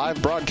for the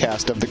live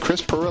broadcast of The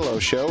Chris Pirillo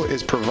Show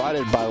is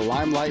provided by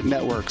Limelight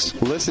Networks.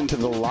 Listen to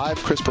the live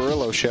Chris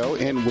Pirillo Show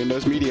in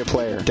Windows Media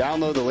Player.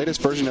 Download the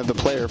latest version of the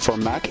player for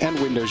Mac and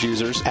Windows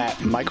users at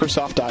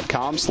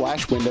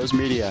Microsoft.com/Windows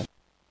Media.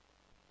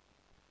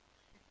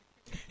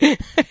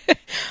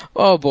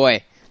 Oh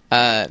boy,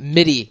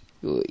 MIDI.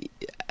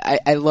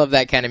 I love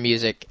that kind of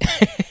music.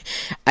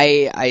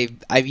 I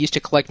used to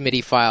collect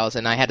MIDI files,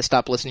 and I had to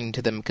stop listening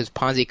to them because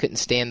Ponzi couldn't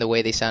stand the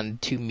way they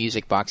sounded too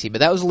music boxy. But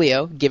that was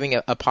Leo giving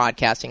a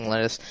podcasting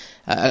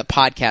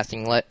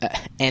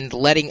and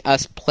letting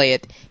us play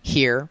it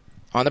here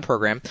on the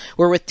program.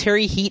 We're with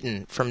Terry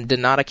Heaton from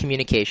Donata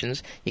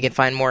Communications. You can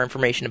find more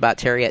information about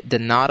Terry at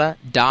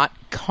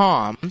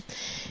donata.com.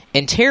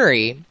 And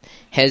Terry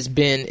has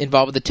been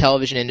involved with the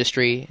television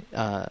industry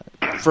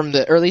from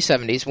the early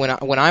 70s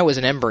when I was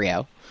an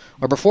embryo,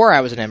 or before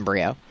I was an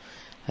embryo,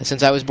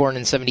 since I was born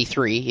in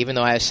 73, even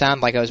though I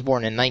sound like I was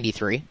born in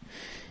 93.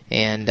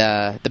 And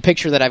the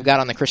picture that I've got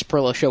on the Chris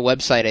Pirillo Show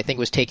website, I think,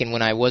 was taken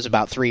when I was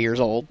about 3 years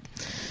old.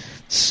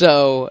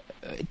 So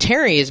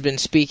Terry has been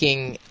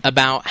speaking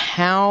about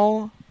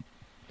how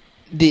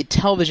the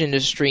television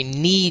industry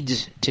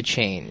needs to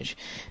change.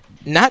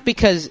 Not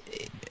because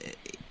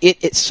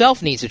it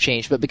itself needs to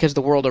change, but because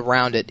the world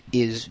around it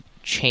is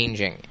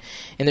changing.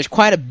 And there's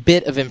quite a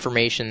bit of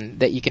information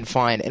that you can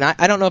find. And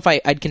I don't know if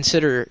I'd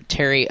consider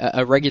Terry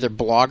a regular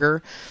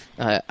blogger.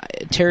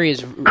 Terry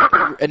is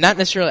not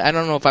necessarily, I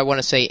don't know if I want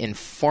to say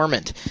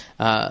informant,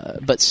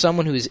 but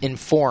someone who is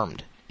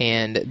informed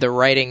And the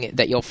writing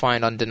that you'll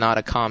find on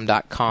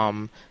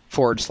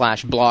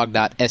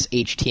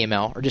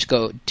donatacom.com/blog.shtml, or just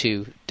go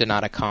to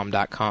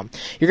donatacom.com.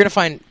 You're going to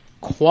find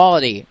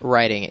quality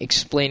writing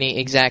explaining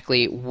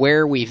exactly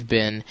where we've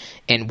been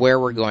and where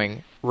we're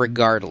going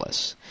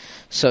regardless.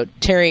 So,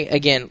 Terry,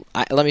 again,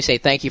 let me say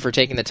thank you for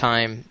taking the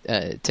time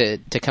to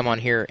come on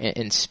here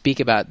and speak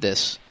about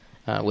this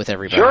with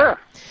everybody. Sure.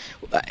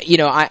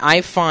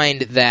 I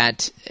find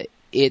that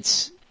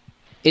it's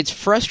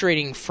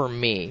frustrating for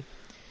me,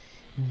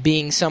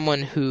 being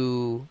someone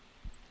who,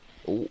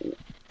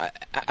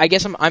 I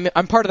guess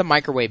I'm part of the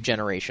microwave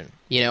generation.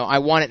 I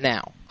want it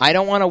now. I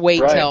don't want to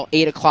wait till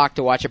 8 o'clock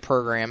to watch a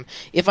program.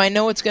 If I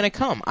know it's going to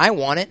come, I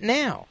want it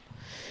now.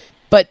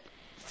 But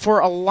for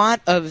a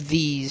lot of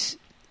these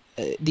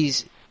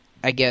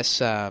I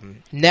guess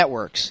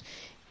networks,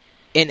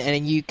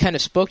 and you kind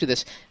of spoke to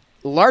this,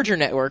 larger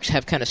networks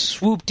have kind of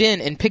swooped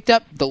in and picked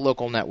up the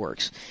local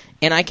networks,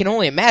 and I can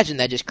only imagine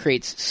that just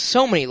creates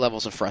so many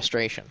levels of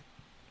frustration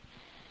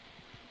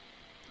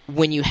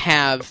when you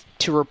have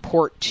to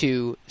report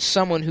to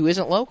someone who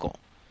isn't local.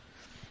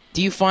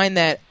 Do you find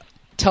that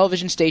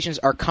television stations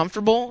are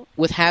comfortable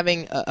with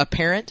having a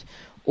parent,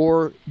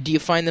 or do you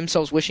find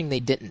themselves wishing they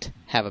didn't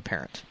have a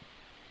parent?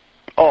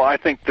 Oh, I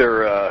think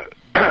they're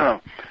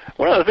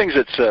one of the things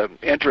that's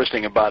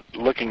interesting about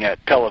looking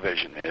at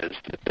television is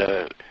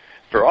that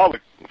for all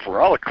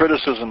the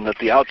criticism that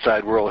the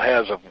outside world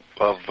has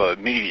of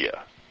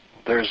media,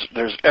 there's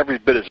every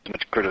bit as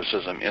much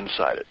criticism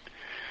inside it.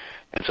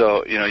 And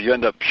so, you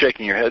end up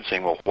shaking your head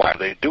saying, well, why are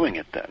they doing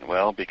it then?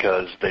 Well,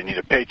 because they need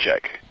a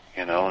paycheck,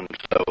 and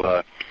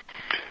so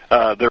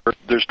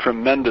there's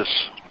tremendous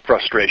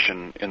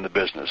frustration in the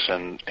business,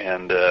 and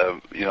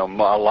a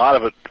lot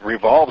of it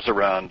revolves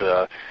around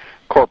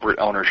corporate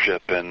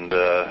ownership and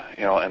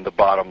and the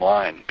bottom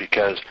line,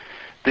 because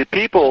the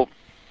people,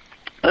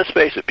 let's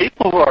face it,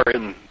 people who are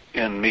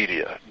in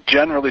media,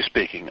 generally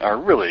speaking, are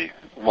really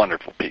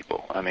wonderful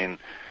people. I mean,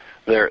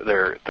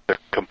 they're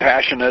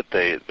compassionate.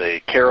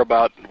 They care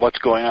about what's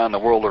going on in the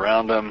world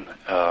around them,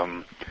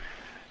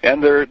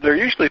 and they're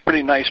usually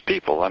pretty nice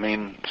people. I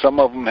mean, some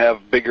of them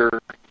have bigger,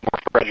 more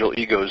fragile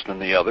egos than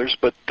the others,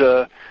 but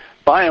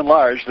by and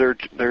large, they're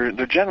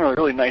generally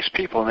really nice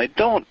people, and they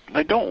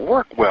don't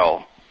work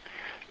well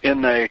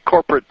in a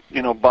corporate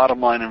bottom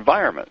line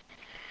environment,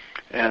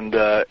 and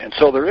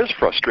so there is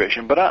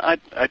frustration. But I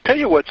tell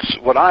you what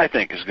I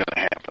think is going to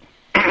happen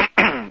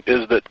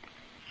is that.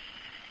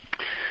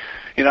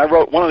 I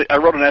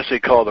wrote an essay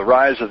called "The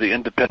Rise of the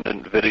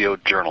Independent Video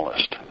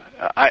Journalist,"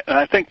 and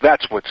I think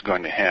that's what's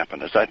going to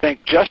happen. Is I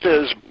think just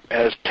as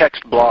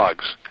text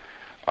blogs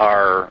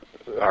are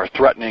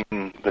threatening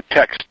the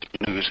text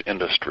news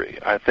industry,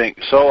 I think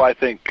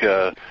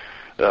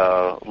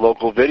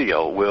local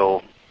video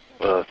will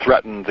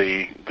threaten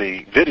the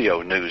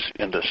video news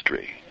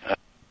industry.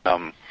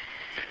 And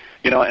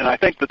I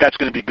think that's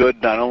going to be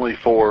good not only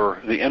for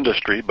the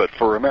industry but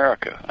for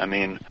America. I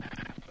mean.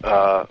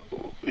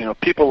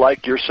 People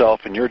like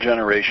yourself and your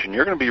generation,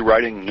 you're going to be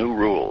writing new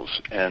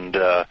rules, and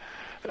you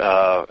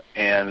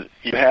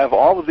have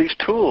all of these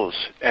tools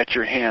at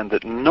your hand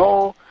that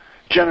no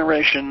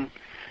generation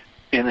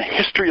in the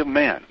history of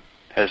man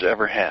has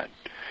ever had.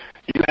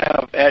 You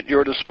have at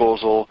your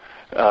disposal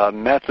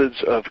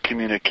methods of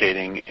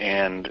communicating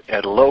and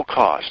at low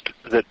cost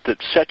that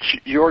sets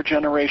your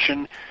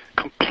generation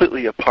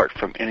completely apart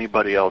from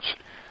anybody else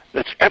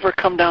that's ever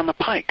come down the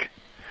pike.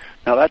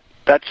 Now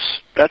that's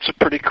a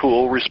pretty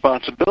cool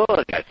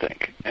responsibility, I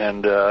think,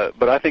 and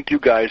but I think you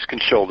guys can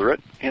shoulder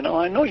it.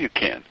 I know you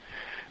can.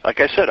 Like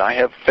I said, I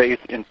have faith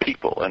in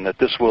people, and that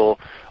this will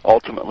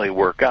ultimately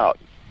work out.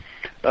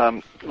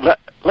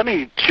 Let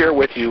me share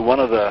with you one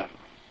of the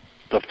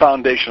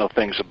foundational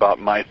things about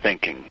my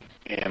thinking,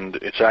 and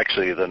it's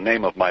actually the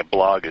name of my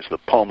blog is the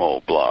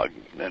POMO blog,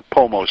 and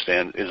POMO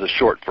is a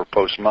short for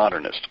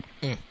postmodernist.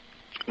 Mm.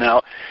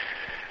 Now,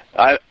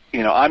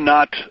 I'm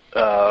not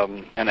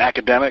an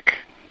academic.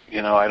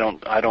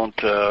 I don't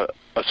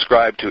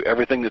ascribe to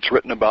everything that's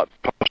written about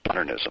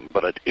postmodernism,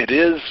 but it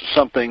is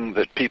something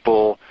that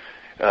people,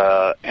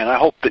 and I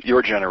hope that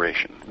your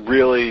generation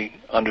really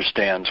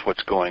understands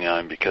what's going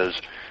on,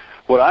 because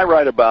what I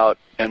write about,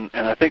 and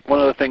I think one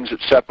of the things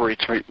that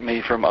separates me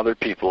from other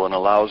people and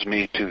allows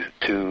me to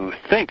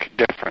think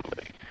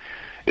differently,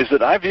 is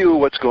that I view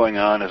what's going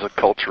on as a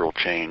cultural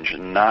change,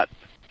 and not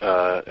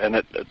that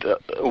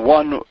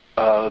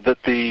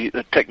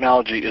the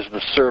technology is the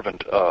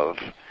servant of.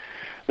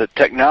 That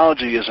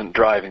technology isn't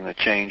driving the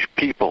change;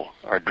 people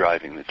are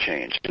driving the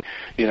change.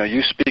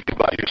 You speak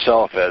about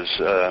yourself as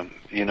I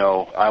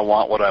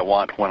want what I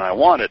want when I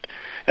want it,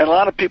 and a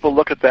lot of people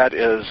look at that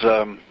as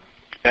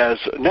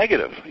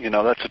negative.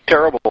 That's a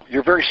terrible.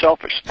 You're very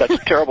selfish. That's a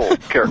terrible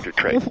character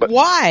trait. But,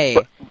 why?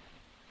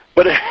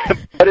 But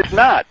it's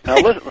not. Now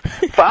listen,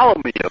 follow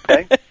me,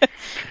 okay?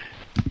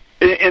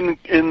 In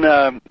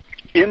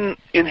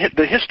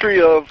the history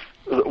of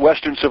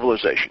Western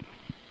civilization,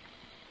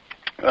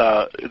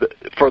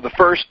 for the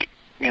first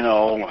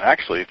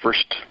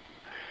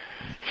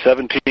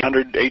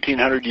 1,700,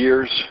 1,800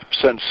 years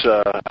since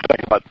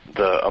about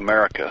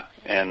America.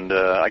 And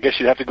I guess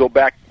you'd have to go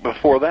back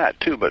before that,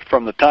 too. But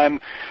from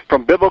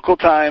biblical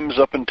times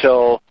up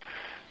until,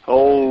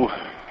 couple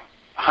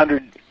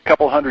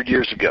hundred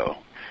years ago,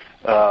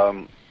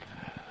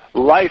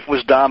 life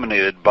was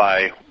dominated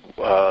by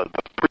the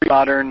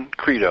pre-modern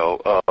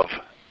credo of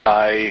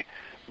I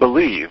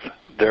believe,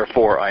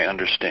 therefore I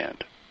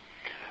understand.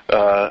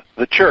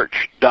 The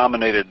church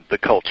dominated the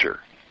culture,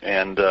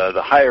 and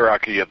the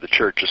hierarchy of the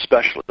church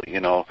especially.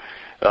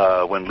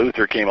 When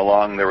Luther came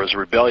along, there was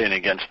rebellion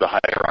against the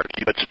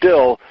hierarchy, but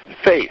still,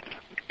 faith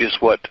is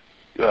what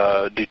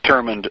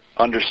determined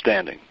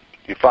understanding.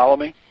 You follow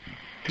me?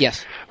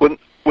 Yes. When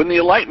the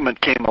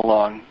Enlightenment came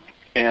along,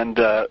 and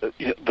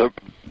the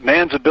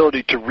man's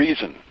ability to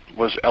reason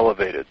was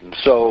elevated, and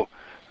so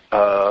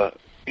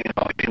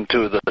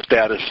into the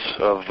status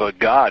of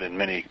God in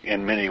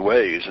many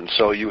ways, and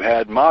so you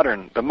had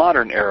the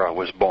modern era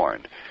was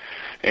born,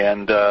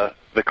 and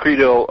the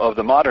credo of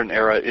the modern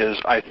era is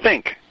I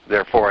think,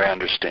 therefore I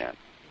understand.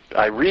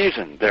 I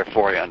reason,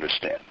 therefore I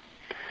understand.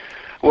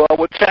 Well,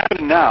 what's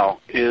happening now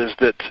is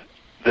that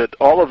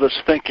all of this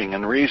thinking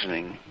and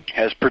reasoning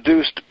has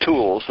produced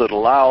tools that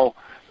allow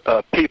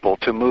people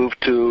to move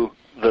to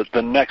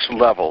the next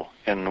level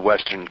in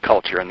Western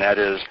culture, and that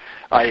is,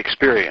 I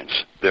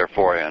experience,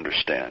 therefore I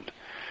understand.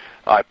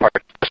 I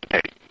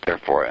participate,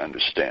 therefore I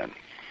understand.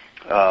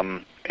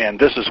 And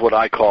this is what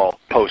I call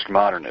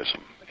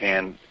postmodernism,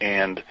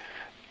 and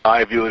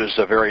I view it as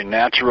a very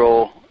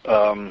natural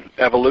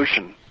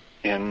evolution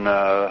in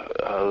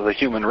the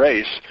human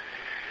race.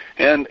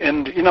 And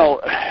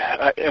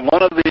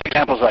one of the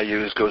examples I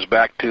use goes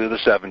back to the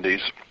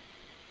 70s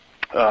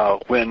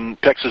when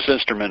Texas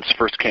Instruments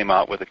first came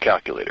out with a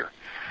calculator.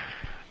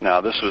 Now,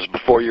 this was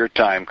before your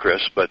time,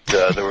 Chris, but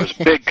there was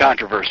big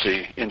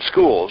controversy in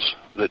schools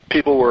that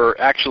people were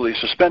actually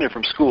suspended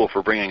from school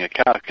for bringing a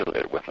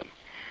calculator with them.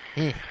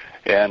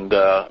 And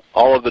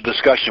all of the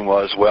discussion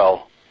was,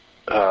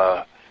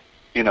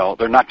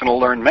 they're not going to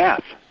learn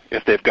math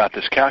if they've got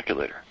this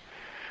calculator.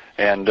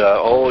 And,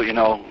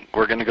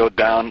 we're going to go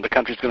down, the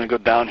country's going to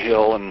go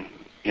downhill, and,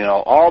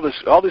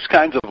 all these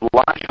kinds of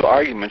logical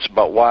arguments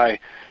about why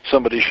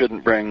somebody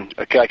shouldn't bring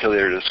a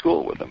calculator to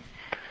school with them.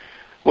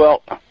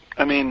 Well,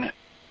 I mean,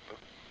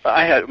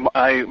 I had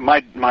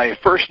my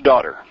first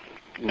daughter,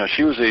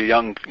 she was a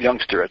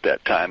youngster at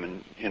that time,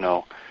 and,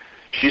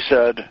 she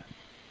said,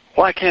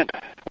 why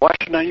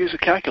shouldn't I use a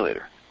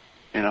calculator,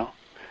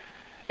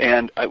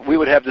 And we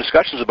would have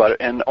discussions about it,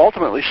 and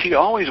ultimately she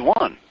always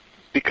won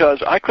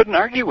because I couldn't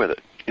argue with it.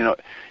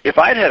 If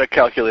I'd had a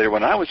calculator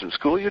when I was in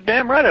school, you're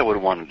damn right I would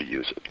have wanted to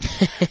use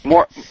it.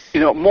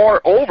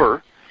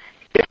 Moreover,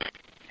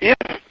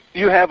 if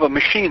you have a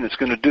machine that's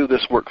going to do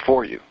this work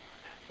for you,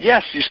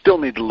 yes, you still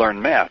need to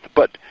learn math,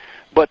 but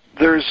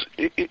there's,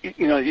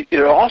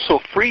 it also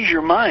frees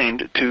your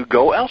mind to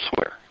go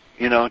elsewhere,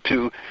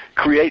 to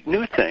create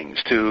new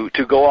things, to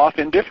go off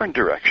in different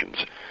directions.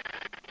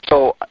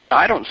 So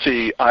I don't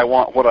see I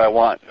want what I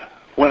want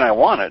when I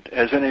want it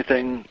as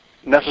anything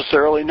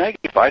necessarily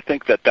negative. I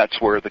think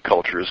that's where the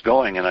culture is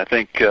going, and I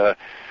think,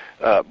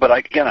 but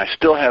I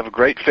still have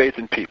great faith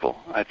in people.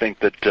 I think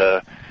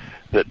that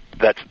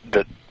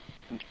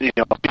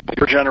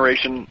your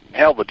generation,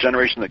 hell, the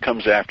generation that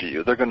comes after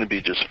you, they're going to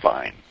be just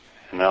fine.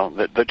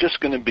 They're just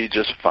going to be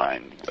just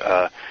fine.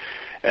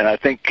 And I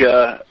think,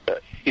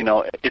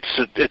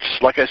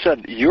 it's like I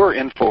said, you're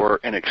in for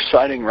an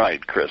exciting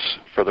ride, Chris,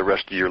 for the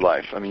rest of your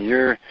life. I mean,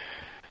 you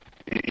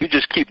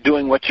just keep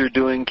doing what you're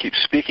doing, keep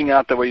speaking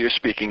out the way you're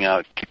speaking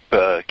out,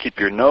 keep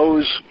your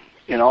nose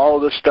in all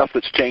of this stuff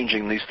that's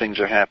changing. These things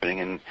are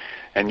happening,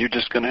 and you're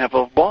just going to have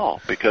a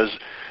ball because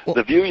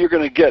the view you're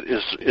going to get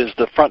is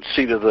the front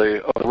seat of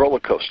the roller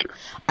coaster.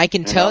 I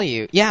can tell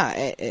you,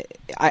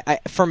 I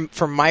from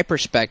my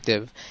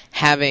perspective,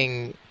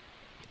 having,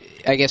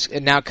 I guess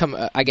now come,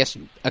 I guess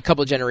a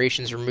couple of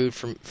generations removed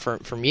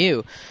from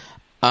you,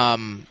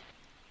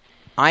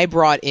 I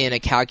brought in a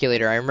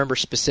calculator. I remember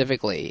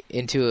specifically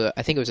into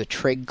I think it was a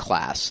trig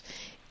class,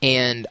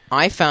 and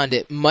I found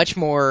it much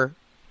more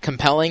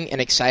compelling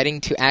and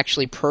exciting to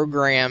actually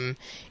program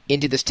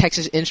into this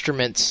Texas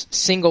Instruments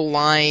single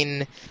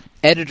line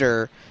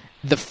editor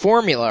the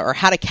formula or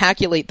how to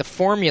calculate the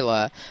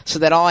formula so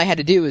that all I had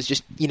to do was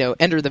just,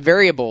 enter the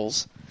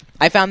variables.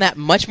 I found that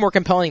much more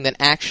compelling than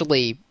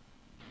actually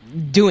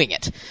doing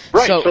it.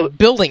 Right, so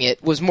building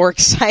it was more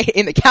exciting,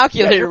 and the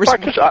calculator was...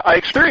 I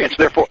experienced,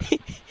 therefore...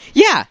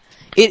 Yeah.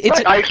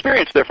 I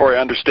experienced, therefore I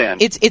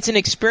understand. It's an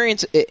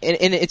experience,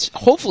 and it's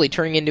hopefully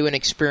turning into an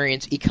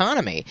experience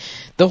economy.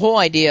 The whole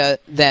idea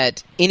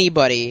that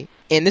anybody,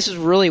 and this is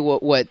really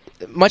what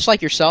much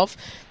like yourself,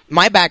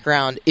 my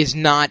background is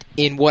not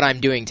in what I'm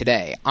doing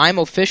today. I'm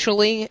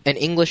officially an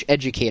English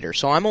educator,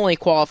 so I'm only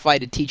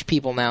qualified to teach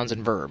people nouns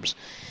and verbs.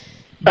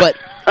 But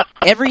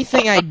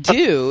everything I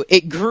do,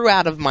 it grew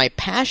out of my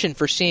passion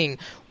for seeing,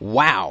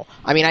 wow.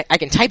 I mean, I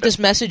can type this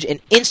message, and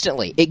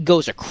instantly it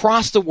goes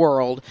across the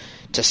world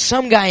to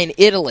some guy in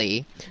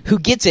Italy who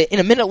gets it, and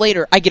a minute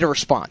later I get a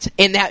response.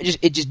 And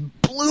it just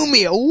blew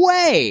me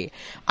away.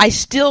 I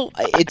think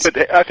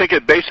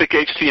that basic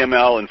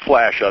HTML and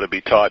Flash ought to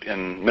be taught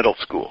in middle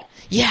school.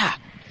 Yeah.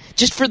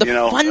 Just for the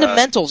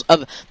fundamentals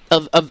of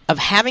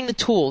having the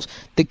tools,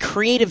 the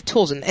creative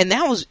tools, and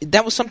that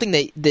was something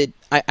that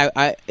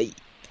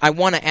I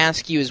want to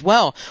ask you as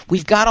well.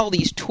 We've got all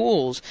these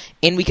tools,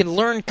 and we can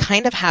learn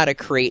kind of how to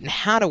create and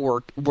how to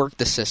work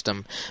the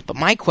system. But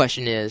my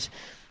question is,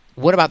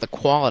 what about the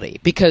quality?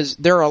 Because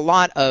there are a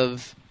lot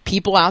of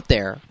people out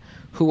there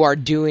who are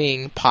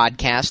doing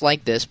podcasts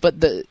like this, but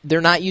they're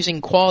not using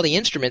quality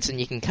instruments, and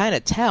you can kind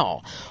of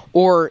tell.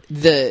 Or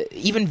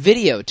even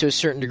video, to a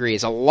certain degree,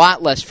 is a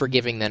lot less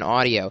forgiving than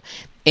audio.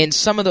 And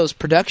some of those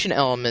production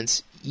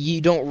elements you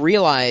don't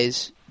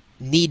realize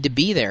need to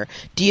be there.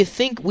 Do you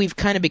think we've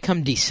kind of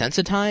become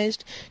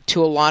desensitized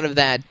to a lot of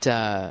that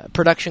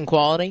production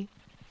quality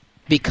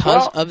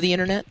because of the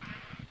internet?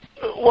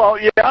 Well,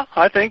 yeah,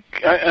 I think,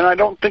 and I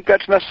don't think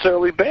that's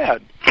necessarily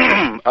bad.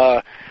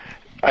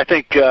 I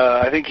think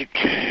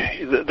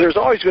there's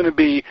always going to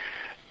be,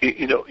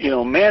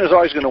 man is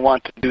always going to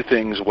want to do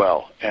things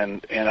well,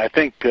 and I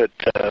think that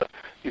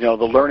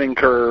the learning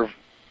curve,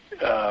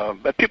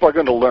 that people are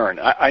going to learn.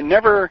 I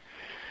never,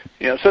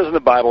 it says in the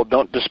Bible,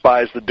 don't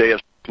despise the day of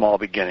small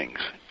beginnings,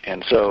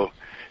 and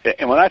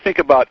when I think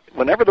about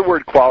whenever the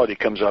word quality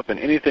comes up in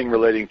anything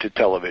relating to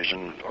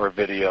television or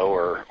video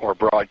or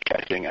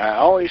broadcasting, I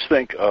always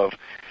think of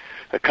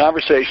a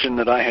conversation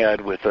that I had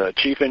with a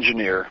chief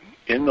engineer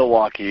in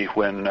Milwaukee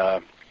when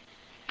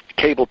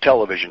cable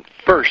television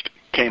first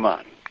came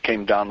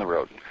down the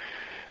road.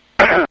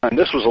 And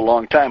this was a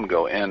long time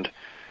ago. And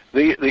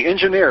the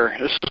engineer,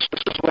 this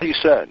is what he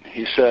said.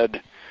 He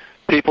said,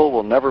 people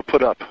will never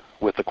put up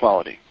with the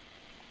quality.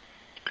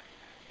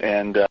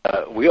 And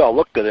we all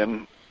looked at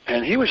him,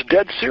 and he was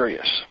dead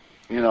serious,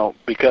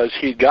 because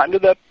he'd gotten to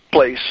that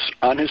place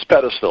on his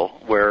pedestal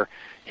where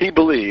he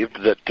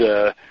believed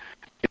that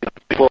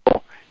people,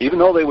 even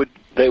though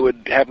they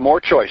would have more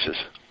choices,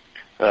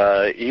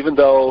 even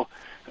though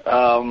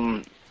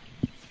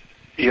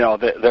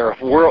their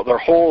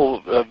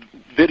whole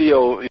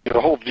video,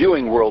 their whole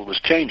viewing world was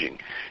changing,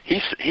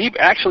 he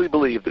actually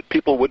believed that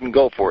people wouldn't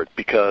go for it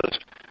because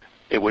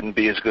it wouldn't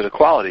be as good a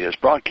quality as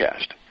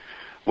broadcast.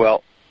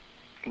 Well,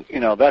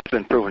 that's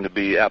been proven to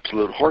be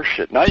absolute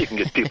horseshit. Now you can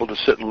get people to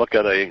sit and look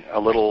at a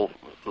little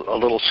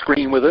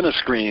screen within a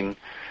screen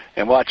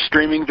and watch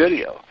streaming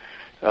video.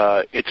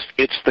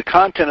 It's the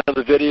content of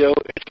the video.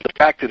 It's the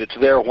fact that it's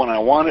there when I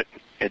want it.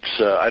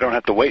 I don't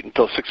have to wait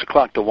until 6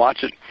 o'clock to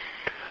watch it.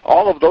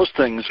 All of those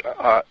things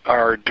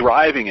are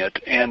driving it,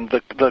 and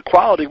the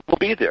quality will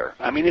be there.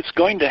 I mean, it's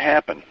going to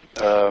happen.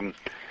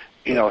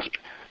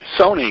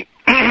 Sony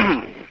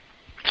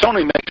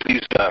makes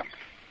these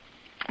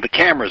the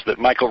cameras that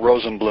Michael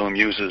Rosenblum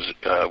uses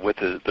with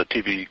the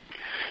TV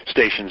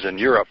stations in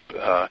Europe.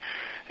 A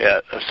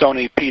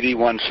Sony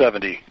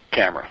PD-170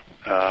 camera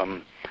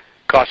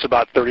costs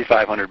about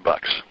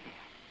 $3,500.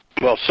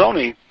 Well,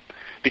 Sony,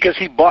 because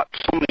he bought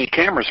so many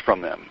cameras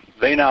from them,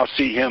 they now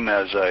see him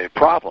as a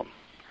problem.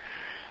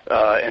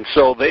 And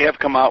so they have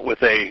come out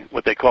with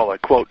what they call a,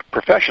 quote,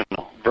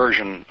 professional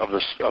version of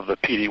the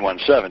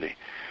PD-170.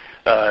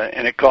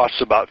 And it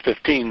costs about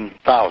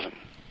 $15,000.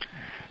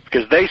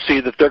 Because they see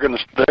that they're going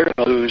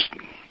to lose,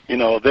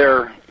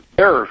 their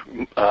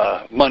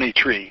money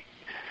tree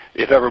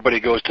if everybody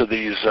goes to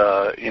these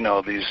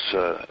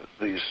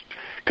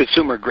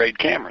consumer grade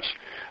cameras.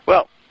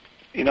 Well,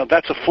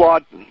 that's it's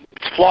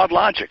flawed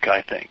logic,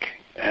 I think,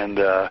 and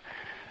what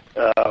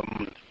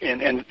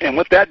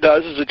that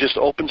does is it just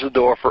opens the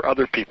door for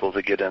other people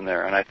to get in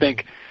there, and I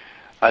think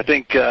I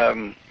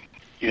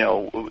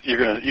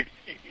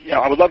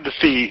would love to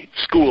see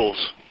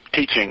schools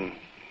teaching.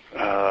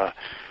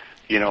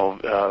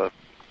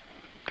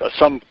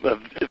 Some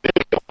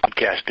video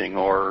podcasting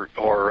or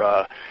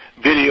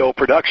video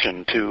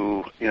production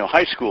to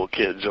high school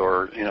kids,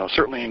 or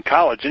certainly in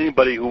college,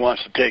 anybody who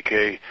wants to take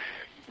a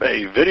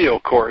video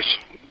course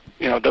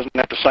doesn't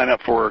have to sign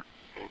up for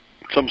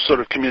some sort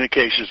of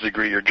communications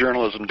degree or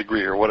journalism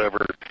degree or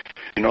whatever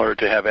in order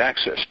to have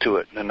access to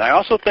it. And I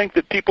also think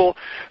that people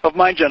of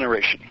my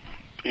generation,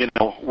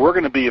 we're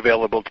going to be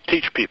available to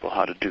teach people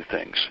how to do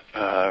things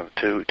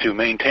to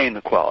maintain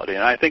the quality.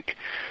 And I think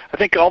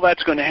all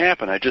that's going to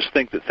happen. I just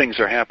think that things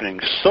are happening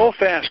so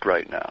fast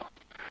right now.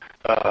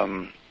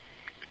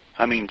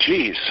 I mean,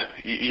 geez,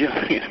 you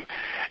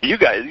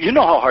guys,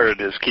 how hard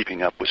it is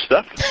keeping up with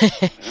stuff.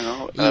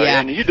 Yeah.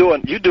 And you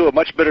do a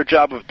much better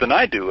job of it than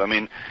I do. I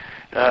mean,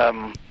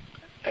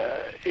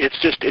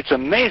 it's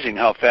amazing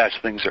how fast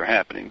things are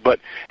happening.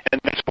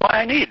 And that's why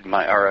I need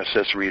my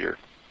RSS reader.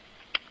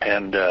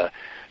 And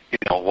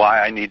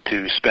why I need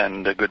to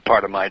spend a good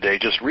part of my day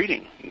just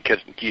reading and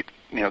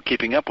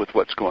keeping up with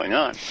what's going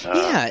on.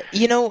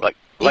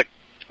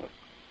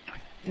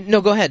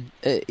 No, go ahead.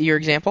 Your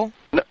example?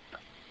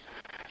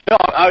 No,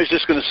 I was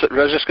just going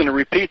to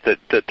repeat that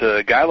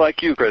a guy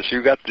like you, Chris,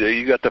 you got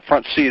the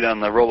front seat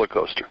on the roller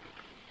coaster.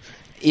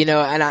 You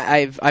know, and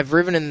I've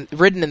ridden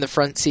in the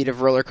front seat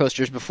of roller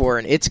coasters before,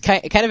 and it's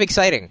kind of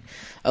exciting.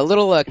 A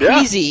little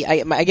queasy.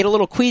 I get a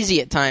little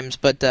queasy at times,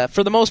 but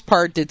for the most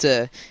part, it's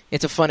a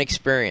fun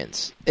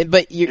experience.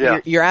 But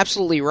you're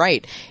absolutely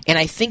right, and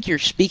I think you're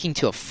speaking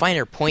to a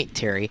finer point,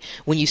 Terry,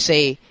 when you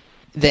say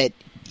that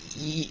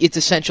it's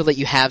essential that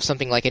you have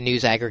something like a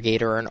news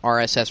aggregator or an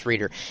RSS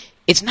reader.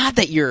 It's not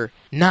that you're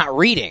not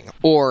reading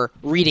or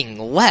reading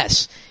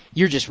less.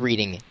 You're just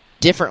reading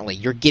differently.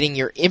 You're getting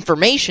your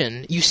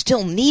information. You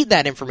still need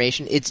that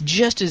information. It's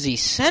just as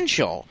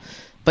essential,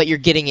 but you're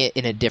getting it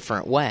in a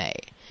different way.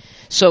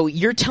 So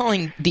you're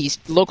telling these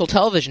local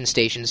television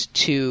stations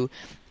to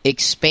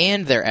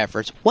expand their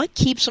efforts. What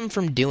keeps them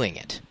from doing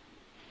it?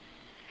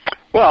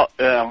 Well,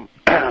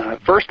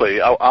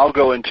 firstly, I'll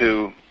go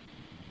into,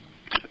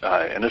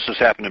 and this has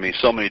happened to me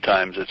so many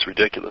times, it's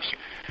ridiculous.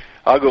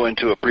 I'll go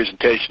into a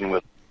presentation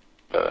with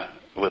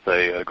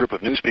a group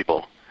of news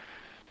people,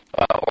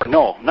 or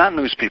no, not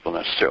news people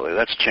necessarily,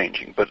 that's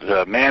changing,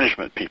 but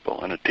management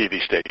people in a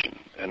TV station,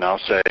 and I'll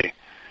say,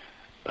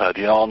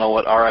 do you all know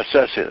what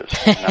RSS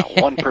is? Not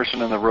one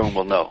person in the room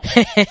will know.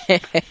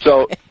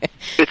 So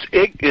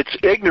it's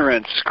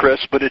ignorance,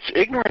 Chris, but it's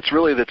ignorance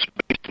really that's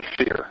based in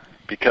fear,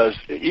 because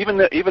even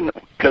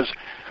because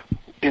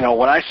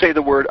when I say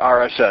the word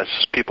RSS,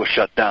 people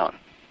shut down.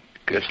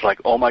 It's like,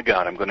 oh my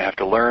God, I'm going to have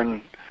to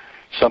learn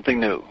something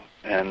new,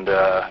 and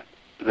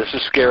this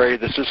is scary,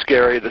 this is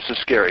scary, this is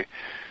scary.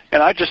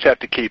 And I just have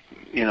to keep,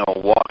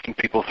 walking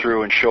people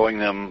through and showing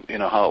them,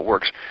 how it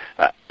works.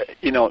 A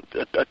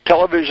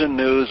television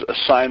news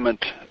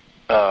assignment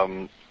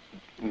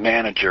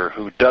manager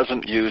who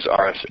doesn't use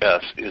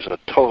RSS is a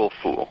total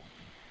fool.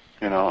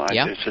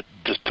 It's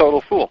just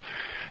total fool.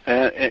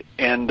 I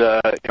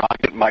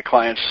get my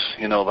clients,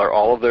 they're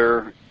all of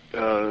their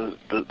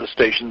the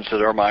stations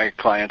that are my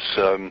clients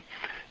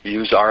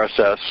use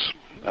RSS.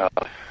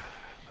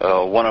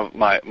 One of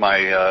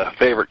my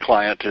favorite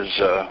client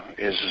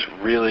is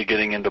really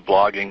getting into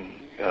blogging.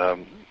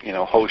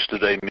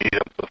 Hosted a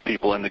meetup of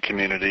people in the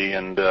community,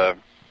 and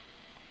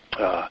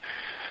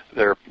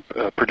they're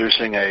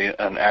producing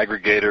an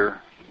aggregator.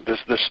 This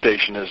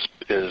station is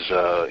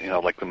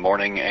like the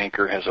morning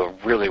anchor has a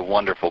really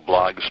wonderful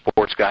blog. The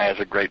sports guy has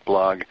a great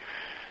blog,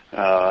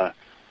 and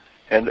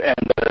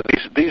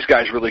these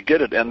guys really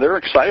get it, and they're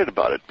excited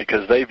about it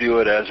because they view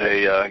it as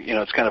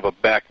it's kind of a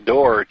back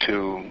door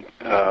to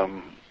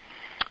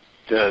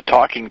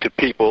talking to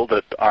people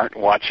that aren't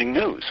watching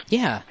news.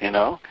 Yeah.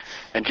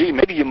 And gee,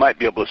 maybe you might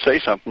be able to say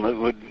something that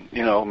would,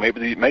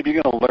 maybe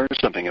you're going to learn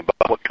something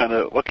about what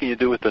can you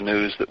do with the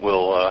news that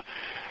will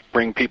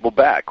bring people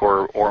back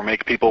or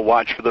make people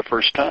watch for the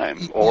first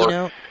time,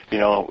 or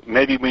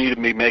maybe we need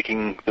to be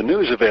making the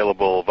news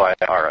available via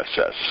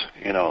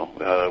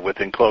RSS,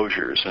 with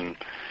enclosures and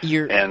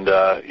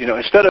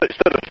instead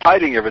of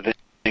hiding everything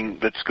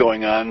that's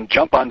going on,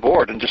 jump on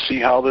board and just see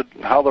how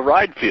the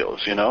ride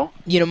feels.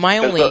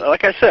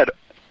 Like I said,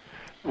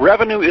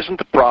 revenue isn't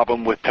the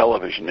problem with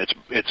television.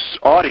 It's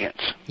audience.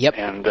 Yep.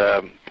 And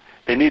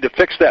they need to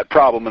fix that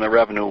problem, and the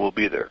revenue will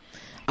be there.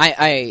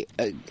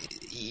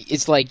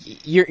 It's like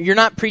you're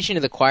not preaching to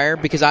the choir,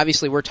 because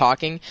obviously we're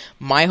talking.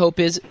 My hope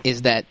is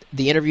that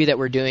the interview that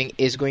we're doing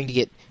is going to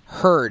get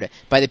heard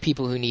by the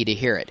people who need to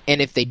hear it.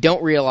 And if they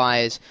don't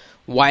realize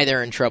why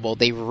they're in trouble,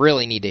 they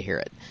really need to hear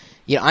it.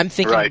 I'm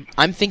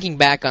thinking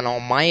back on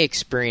all my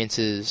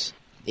experiences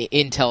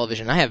in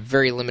television. I have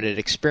very limited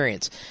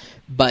experience,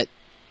 but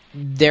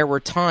there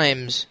were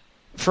times,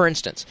 for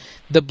instance,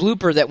 the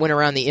blooper that went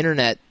around the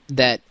internet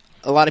that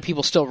a lot of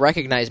people still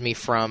recognize me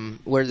from,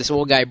 where this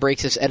old guy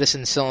breaks this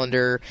Edison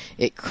cylinder,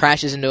 it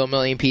crashes into a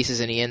million pieces,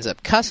 and he ends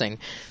up cussing.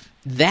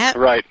 That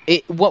right.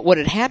 What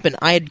had happened,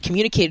 I had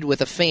communicated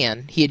with a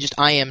fan. He had just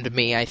IM'd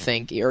me, I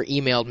think, or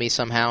emailed me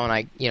somehow, and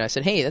I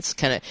said, hey, that's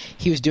kind of,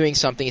 he was doing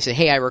something. He said,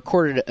 hey, I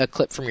recorded a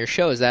clip from your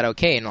show. Is that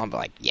okay? And I'm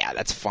like, yeah,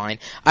 that's fine.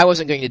 I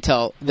wasn't going to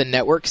tell the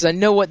network because I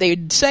know what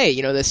they'd say,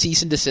 the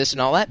cease and desist and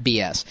all that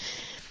BS.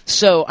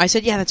 So I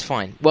said, yeah, that's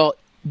fine. Well,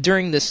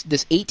 during this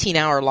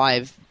 18-hour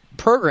live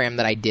program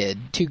that I did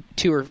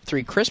two or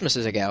three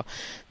Christmases ago,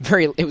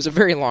 it was a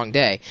very long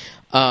day.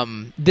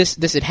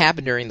 This had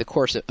happened during the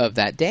course of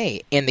that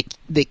day, and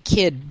the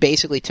kid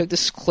basically took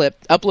this clip,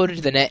 uploaded it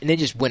to the net, and it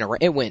just went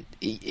around. It went,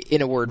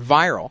 in a word,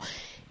 viral.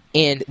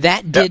 And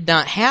that did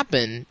not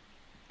happen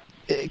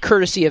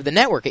courtesy of the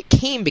network. It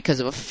came because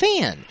of a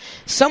fan.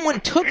 Someone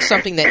took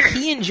something that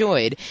he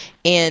enjoyed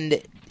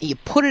and you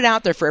put it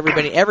out there for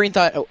everybody. Everyone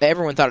thought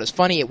it was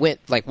funny. It went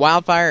like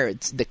wildfire.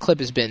 The clip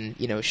has been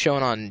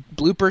shown on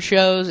blooper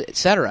shows,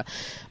 etc.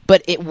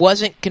 But it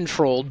wasn't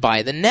controlled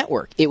by the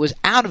network. It was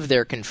out of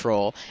their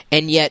control,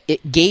 and yet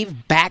it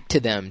gave back to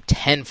them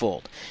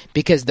tenfold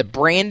because the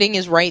branding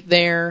is right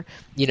there.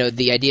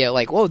 The idea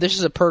like, whoa, this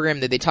is a program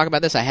that they talk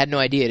about this. I had no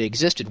idea it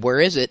existed. Where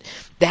is it?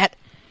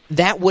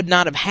 That would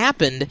not have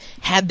happened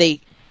had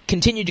they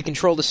continued to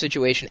control the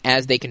situation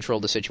as they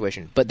controlled the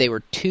situation. But they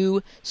were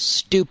too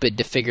stupid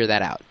to figure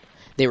that out.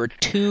 They were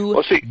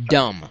too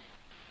dumb.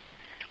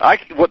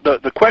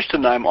 The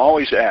question I'm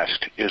always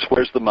asked is,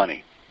 where's the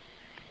money?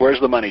 Where's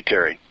the money,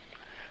 Terry?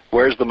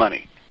 Where's the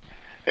money?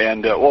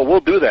 And well, we'll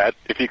do that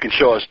if you can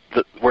show us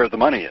where the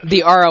money is.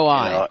 The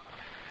ROI. You know?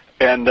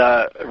 And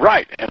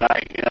right, and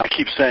I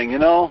keep saying,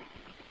 in all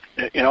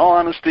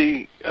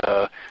honesty,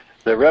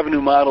 the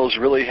revenue models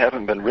really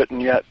haven't been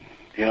written yet.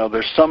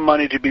 There's some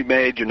money to be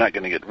made. You're not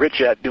going to get rich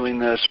at doing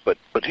this, but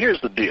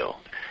here's the deal.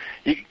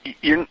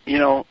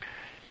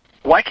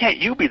 Why can't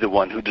you be the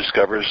one who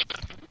discovers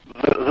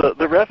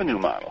the revenue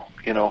model?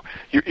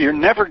 You're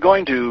never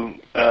going to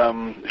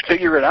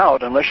figure it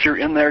out unless you're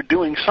in there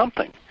doing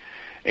something.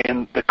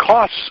 And the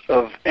costs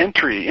of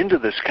entry into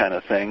this kind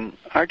of thing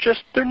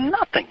they're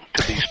nothing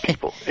to these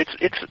people.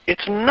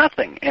 It's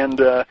nothing. And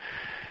they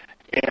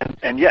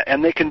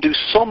can do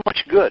so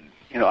much good.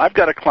 I've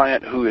got a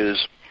client who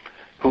is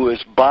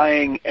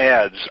buying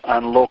ads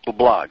on local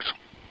blogs.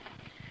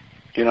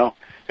 And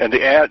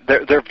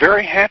they're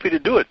very happy to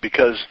do it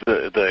because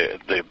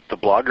the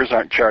bloggers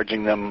aren't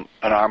charging them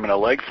an arm and a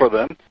leg for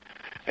them,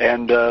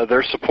 and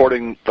they're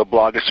supporting the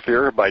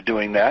blogosphere by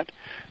doing that.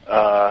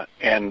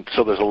 And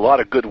so there's a lot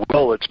of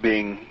goodwill that's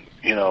being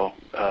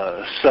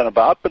sent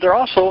about, but they're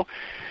also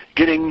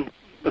getting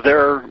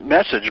their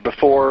message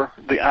before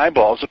the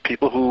eyeballs of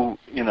people who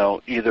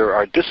either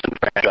are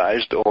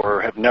disenfranchised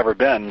or have never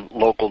been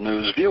local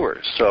news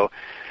viewers. So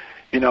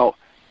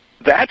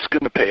that's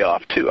going to pay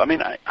off too. I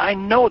mean, I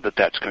know that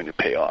that's going to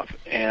pay off,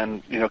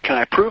 and can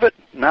I prove it?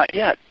 Not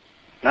yet,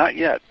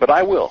 but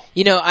I will.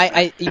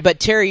 But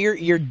Terry,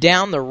 you're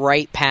down the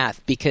right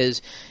path,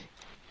 because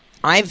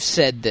I've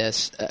said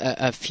this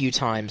a few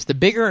times. The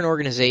bigger an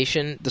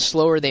organization, the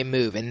slower they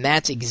move, and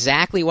that's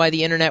exactly why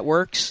the internet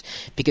works.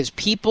 Because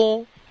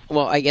people,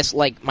 well, I guess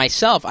like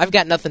myself, I've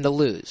got nothing to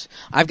lose.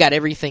 I've got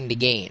everything to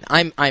gain.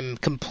 I'm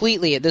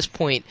completely at this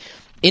point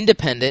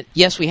independent.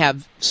 Yes, we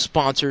have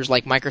sponsors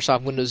like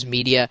Microsoft Windows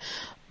Media,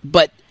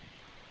 but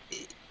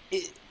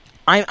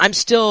I'm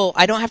still,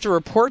 I don't have to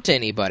report to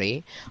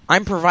anybody.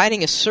 I'm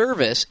providing a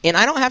service, and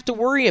I don't have to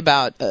worry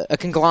about a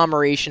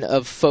conglomeration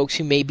of folks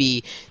who may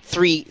be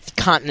 3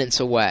 continents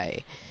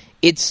away.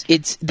 It's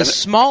the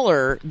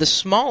smaller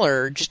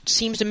just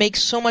seems to make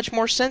so much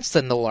more sense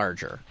than the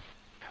larger.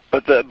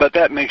 But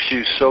that makes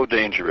you so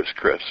dangerous,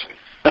 Chris.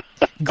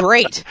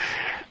 Great.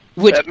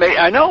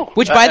 I know.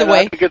 Which, by the way,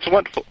 I think it's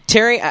wonderful.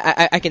 Terry,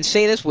 I can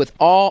say this with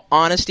all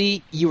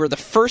honesty. You are the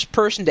first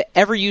person to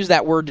ever use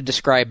that word to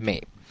describe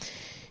me.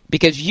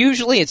 Because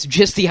usually it's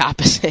just the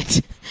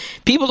opposite.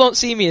 People don't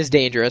see me as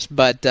dangerous,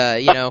 but,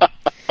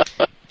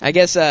 I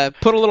guess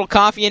put a little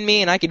coffee in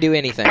me and I can do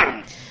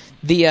anything.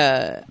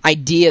 The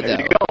idea,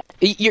 though,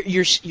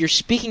 you're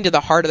speaking to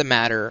the heart of the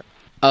matter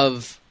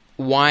of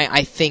why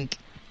I think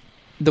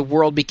the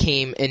world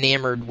became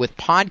enamored with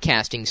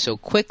podcasting so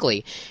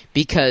quickly,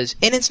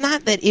 and it's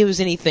not that it was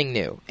anything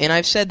new. And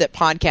I've said that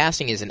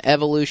podcasting is an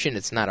evolution,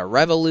 it's not a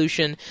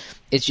revolution.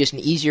 It's just an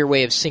easier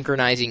way of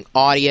synchronizing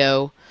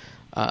audio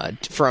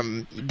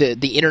from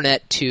the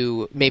internet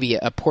to maybe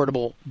a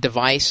portable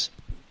device.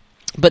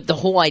 But the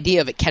whole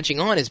idea of it catching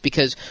on is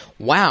because,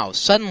 wow,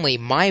 suddenly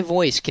my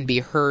voice can be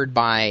heard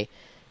by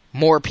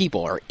more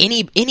people, or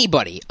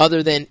anybody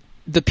other than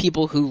the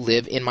people who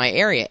live in my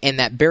area. And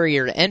that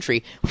barrier to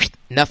entry,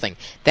 nothing.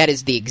 That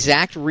is the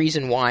exact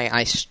reason why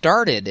I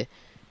started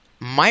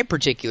my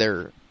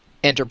particular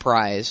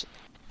enterprise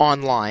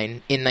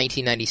online in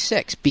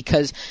 1996,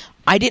 because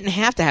I didn't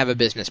have to have a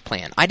business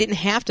plan. I didn't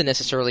have to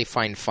necessarily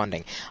find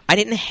funding. I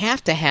didn't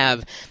have to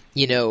have,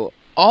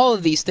 all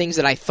of these things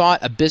that I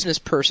thought a business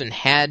person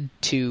had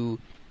to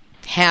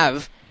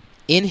have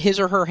in his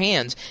or her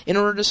hands in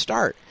order to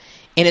start.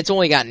 And it's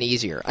only gotten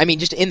easier. I mean,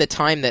 just in the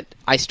time that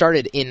I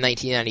started in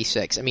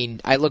 1996. I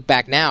mean, I look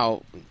back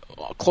now,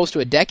 close to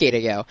a decade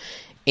ago,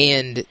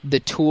 and the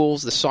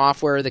tools, the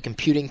software, the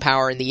computing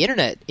power, and the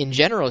internet in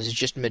general has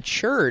just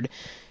matured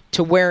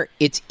to where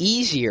it's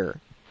easier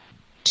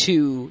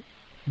to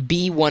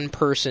be one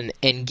person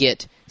and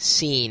get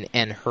seen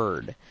and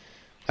heard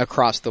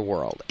across the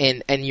world.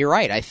 And you're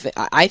right.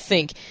 I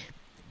think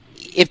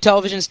if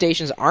television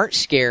stations aren't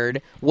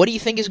scared, what do you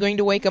think is going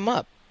to wake them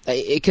up?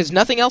 Because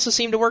nothing else has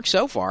seemed to work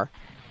so far.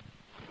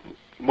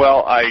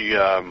 Well,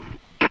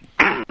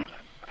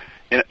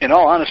 in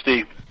all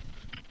honesty,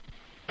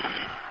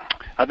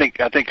 I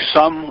think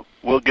some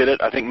will get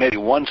it. I think maybe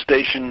one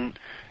station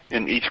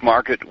in each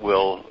market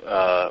will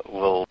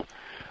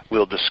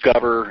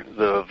discover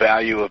the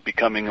value of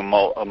becoming a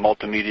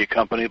multimedia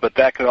company, but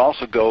that could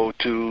also go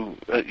to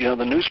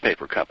the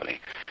newspaper company.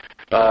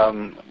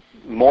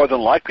 More than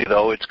likely,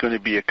 though, it's going to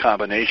be a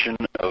combination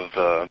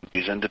of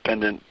these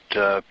independent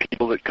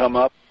people that come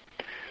up.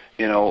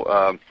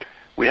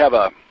 We have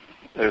a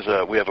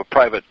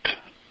private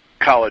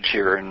college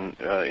here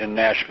in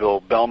Nashville,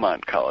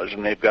 Belmont College,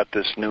 and they've got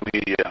this new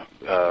media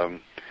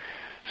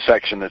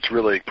section that's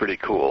really pretty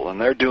cool,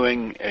 and they're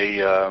doing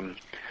a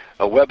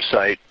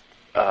website.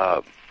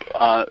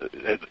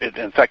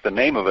 In fact, the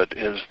name of it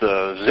is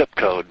the zip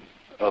code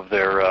of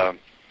their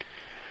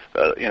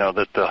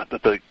that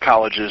the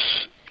college is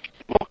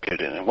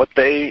located in, and what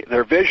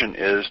their vision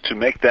is to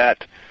make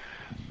that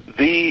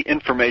the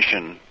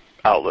information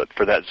outlet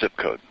for that zip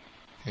code.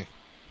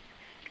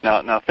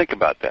 Now think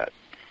about that.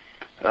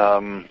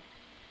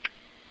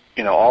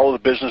 All of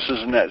the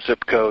businesses in that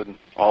zip code,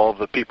 all of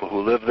the people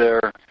who live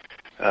there,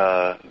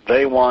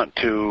 they want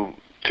to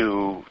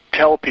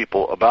tell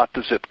people about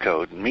the zip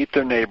code, meet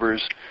their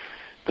neighbors,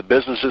 the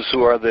businesses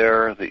who are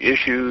there, the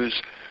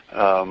issues.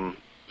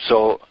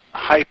 So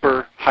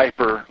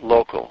hyper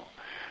local.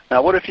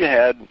 Now, what if you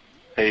had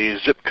a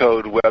zip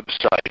code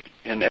website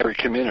in every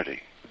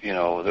community,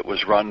 that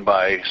was run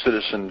by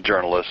citizen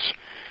journalists,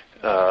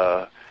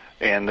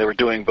 and they were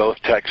doing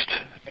both text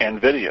and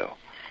video?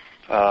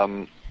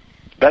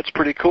 That's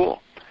pretty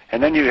cool.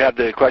 And then you have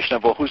the question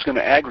of, well, who's going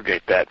to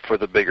aggregate that for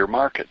the bigger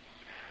market?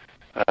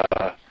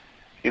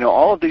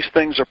 All of these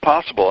things are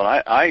possible, and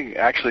I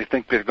actually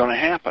think they're going to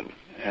happen.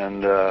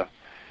 And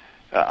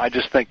I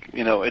just think,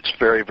 it's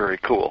very, very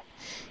cool.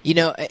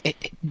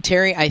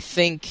 Terry, I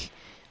think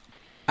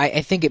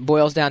it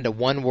boils down to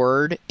one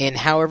word, and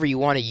however you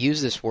want to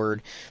use this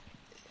word,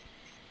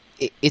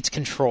 it's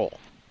control,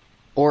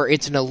 or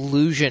it's an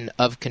illusion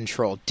of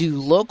control. Do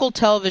local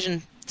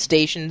television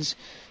stations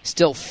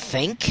still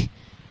think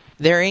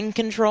they're in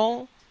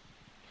control?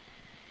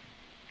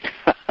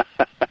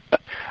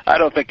 I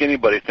don't think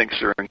anybody thinks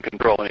they're in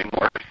control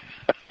anymore.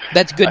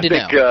 That's good to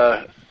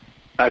know.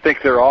 I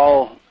think they're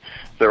all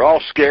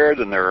scared,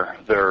 and they're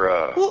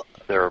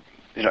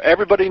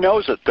everybody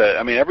knows it.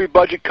 Every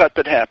budget cut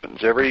that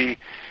happens, every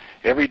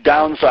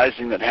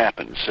downsizing that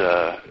happens,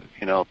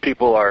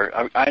 people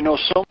are. I know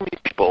so many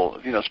people,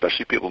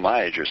 especially people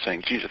my age, are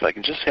saying, "Geez, if I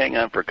can just hang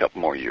on for a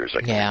couple more years,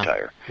 I can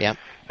retire." Yeah.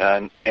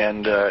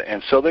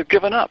 And so they've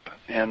given up,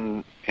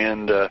 and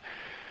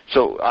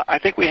so I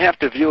think we have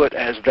to view it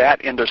as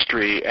that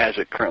industry as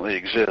it currently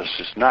exists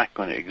is not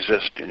going to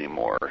exist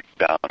anymore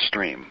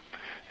downstream,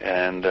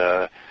 and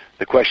the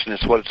question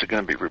is, what is it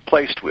going to be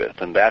replaced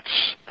with? And that's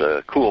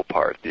the cool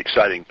part, the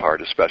exciting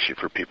part, especially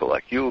for people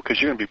like you,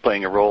 because you're going to be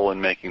playing a role in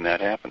making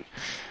that happen.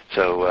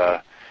 So,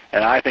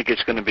 and I think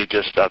it's going to be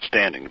just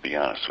outstanding, to be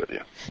honest with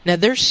you. Now,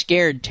 they're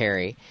scared,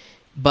 Terry,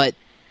 but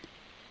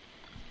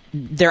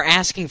they're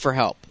asking for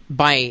help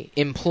by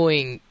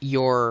employing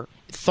your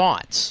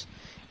thoughts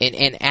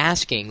and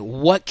asking,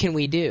 what can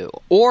we do?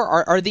 Or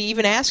are they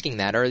even asking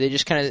that? Or are they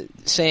just kind of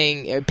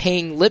saying,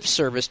 paying lip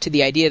service to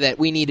the idea that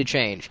we need to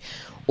change?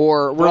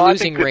 Or we're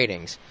losing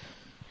ratings?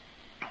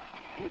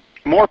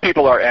 More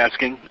people are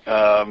asking.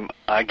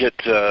 I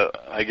get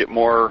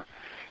more,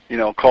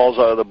 calls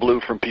out of the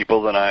blue from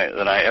people than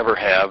I ever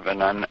have,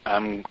 and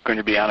I'm going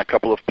to be on a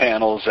couple of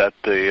panels at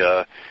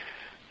the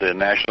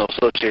National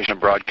Association of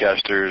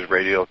Broadcasters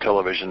Radio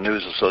Television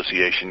News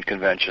Association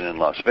convention in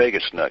Las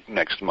Vegas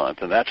next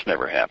month, and that's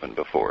never happened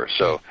before.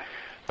 So,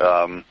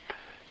 I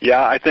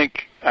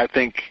think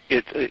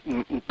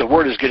the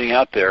word is getting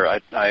out there. I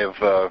have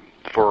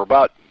for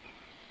about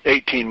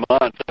 18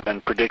 months, I've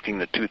been predicting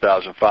that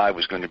 2005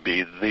 was going to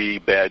be the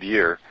bad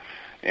year,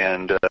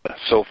 and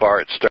so far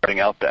it's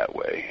starting out that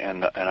way.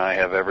 And I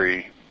have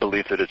every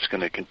belief that it's going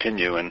to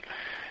continue. And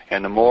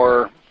the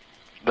more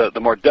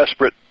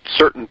desperate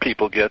certain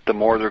people get, the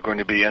more they're going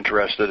to be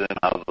interested in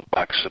out of the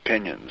box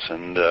opinions,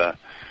 and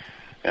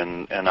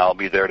I'll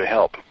be there to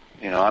help.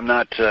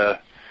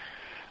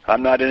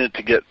 I'm not in it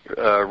to get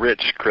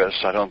rich, Chris.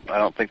 I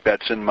don't think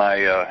that's in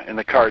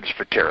the cards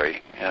for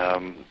Terry.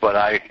 But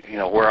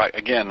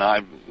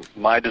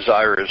my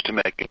desire is to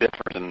make a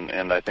difference,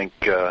 and I think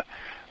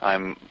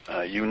I'm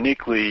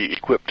uniquely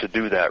equipped to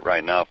do that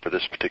right now for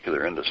this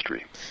particular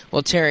industry.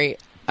 Well, Terry,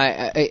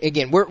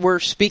 we're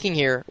speaking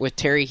here with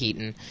Terry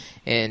Heaton,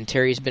 and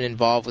Terry's been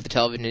involved with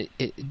the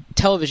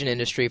television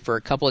industry for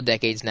a couple of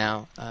decades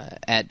now.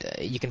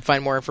 You can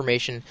find more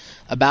information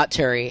about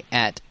Terry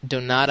at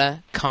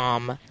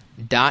donatacom.com,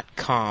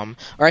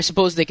 or I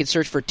suppose they could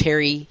search for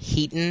Terry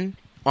Heaton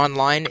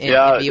online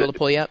and be able to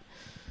pull you up.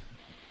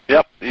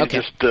 Yep. You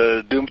just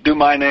do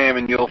my name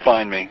and you'll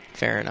find me.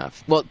 Fair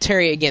enough. Well,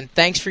 Terry, again,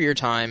 thanks for your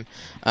time.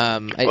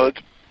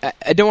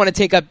 I don't want to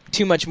take up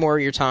too much more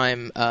of your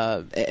time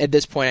at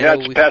this point. Yeah,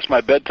 it's past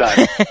my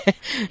bedtime.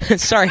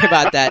 Sorry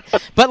about that.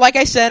 But like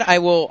I said, I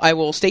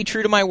will stay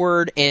true to my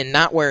word and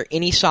not wear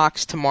any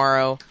socks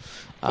tomorrow.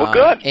 Well,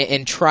 good.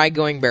 And try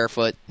going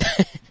barefoot.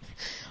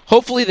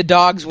 Hopefully the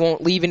dogs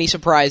won't leave any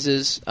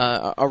surprises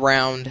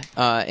around,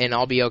 and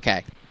I'll be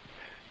okay.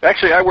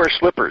 Actually, I wear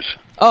slippers.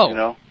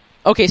 Oh.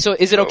 Okay, so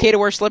is it okay to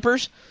wear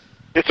slippers?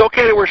 It's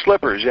okay to wear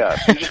slippers, yeah.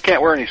 You just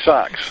can't wear any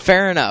socks.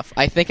 Fair enough.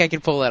 I think I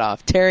can pull that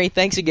off. Terry,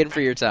 thanks again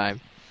for your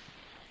time.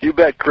 You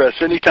bet, Chris.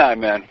 Anytime,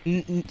 man.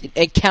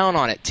 And count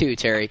on it, too,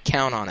 Terry.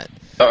 Count on it.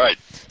 All right.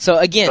 So,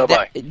 again,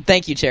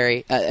 thank you,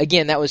 Terry.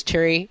 Again, that was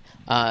Terry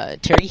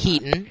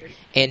Heaton.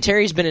 And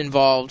Terry's been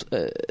involved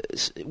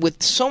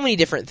with so many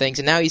different things,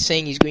 and now he's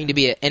saying he's going to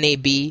be at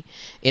NAB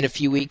in a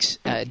few weeks.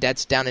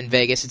 That's down in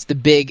Vegas. It's the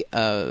big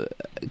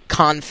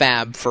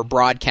confab for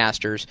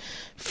broadcasters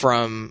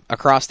from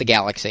across the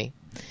galaxy.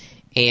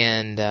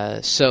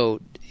 And so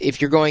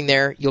if you're going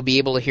there, you'll be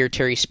able to hear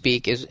Terry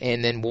speak,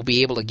 and then we'll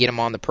be able to get him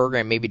on the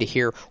program maybe to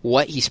hear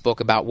what he spoke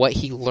about, what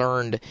he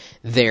learned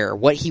there,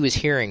 what he was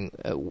hearing,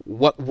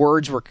 what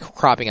words were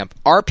cropping up.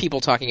 Are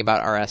people talking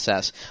about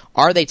RSS?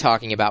 Are they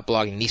talking about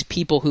blogging? These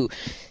people who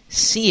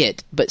see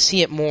it, but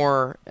see it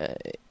more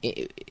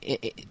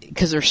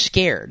because they're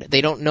scared.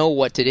 They don't know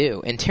what to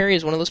do. And Terry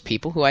is one of those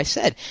people who I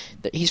said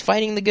that he's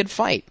fighting the good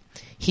fight.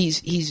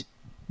 He's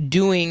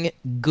doing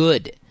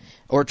good,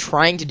 or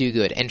trying to do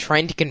good, and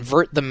trying to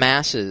convert the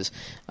masses,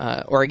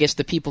 or I guess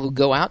the people who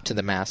go out to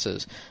the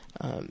masses,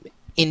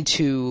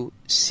 into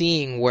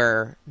seeing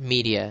where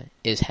media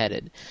is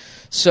headed.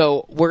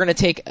 So we're going to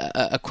take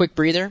a quick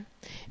breather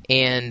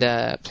and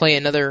play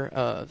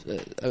another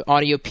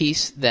audio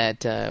piece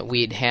that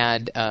we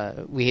had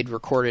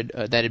recorded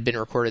that had been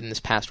recorded in this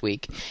past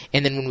week.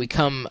 And then when we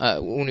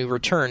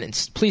return,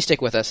 and please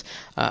stick with us,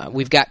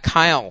 we've got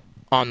Kyle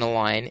on the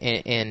line,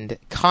 and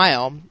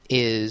Kyle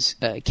is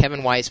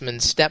Kevin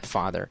Weissman's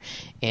stepfather,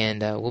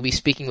 and we'll be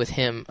speaking with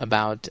him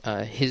about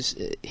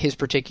his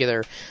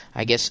particular,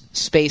 I guess,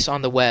 space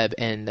on the web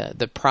and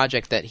the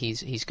project that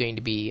he's going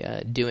to be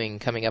doing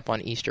coming up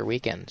on Easter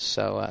weekend.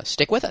 So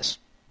stick with us.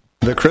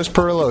 The Chris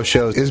Pirillo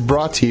Show is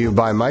brought to you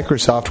by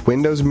Microsoft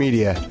Windows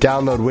Media.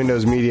 Download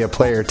Windows Media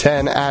Player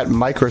 10 at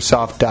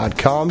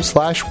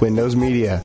Microsoft.com/Windows Media.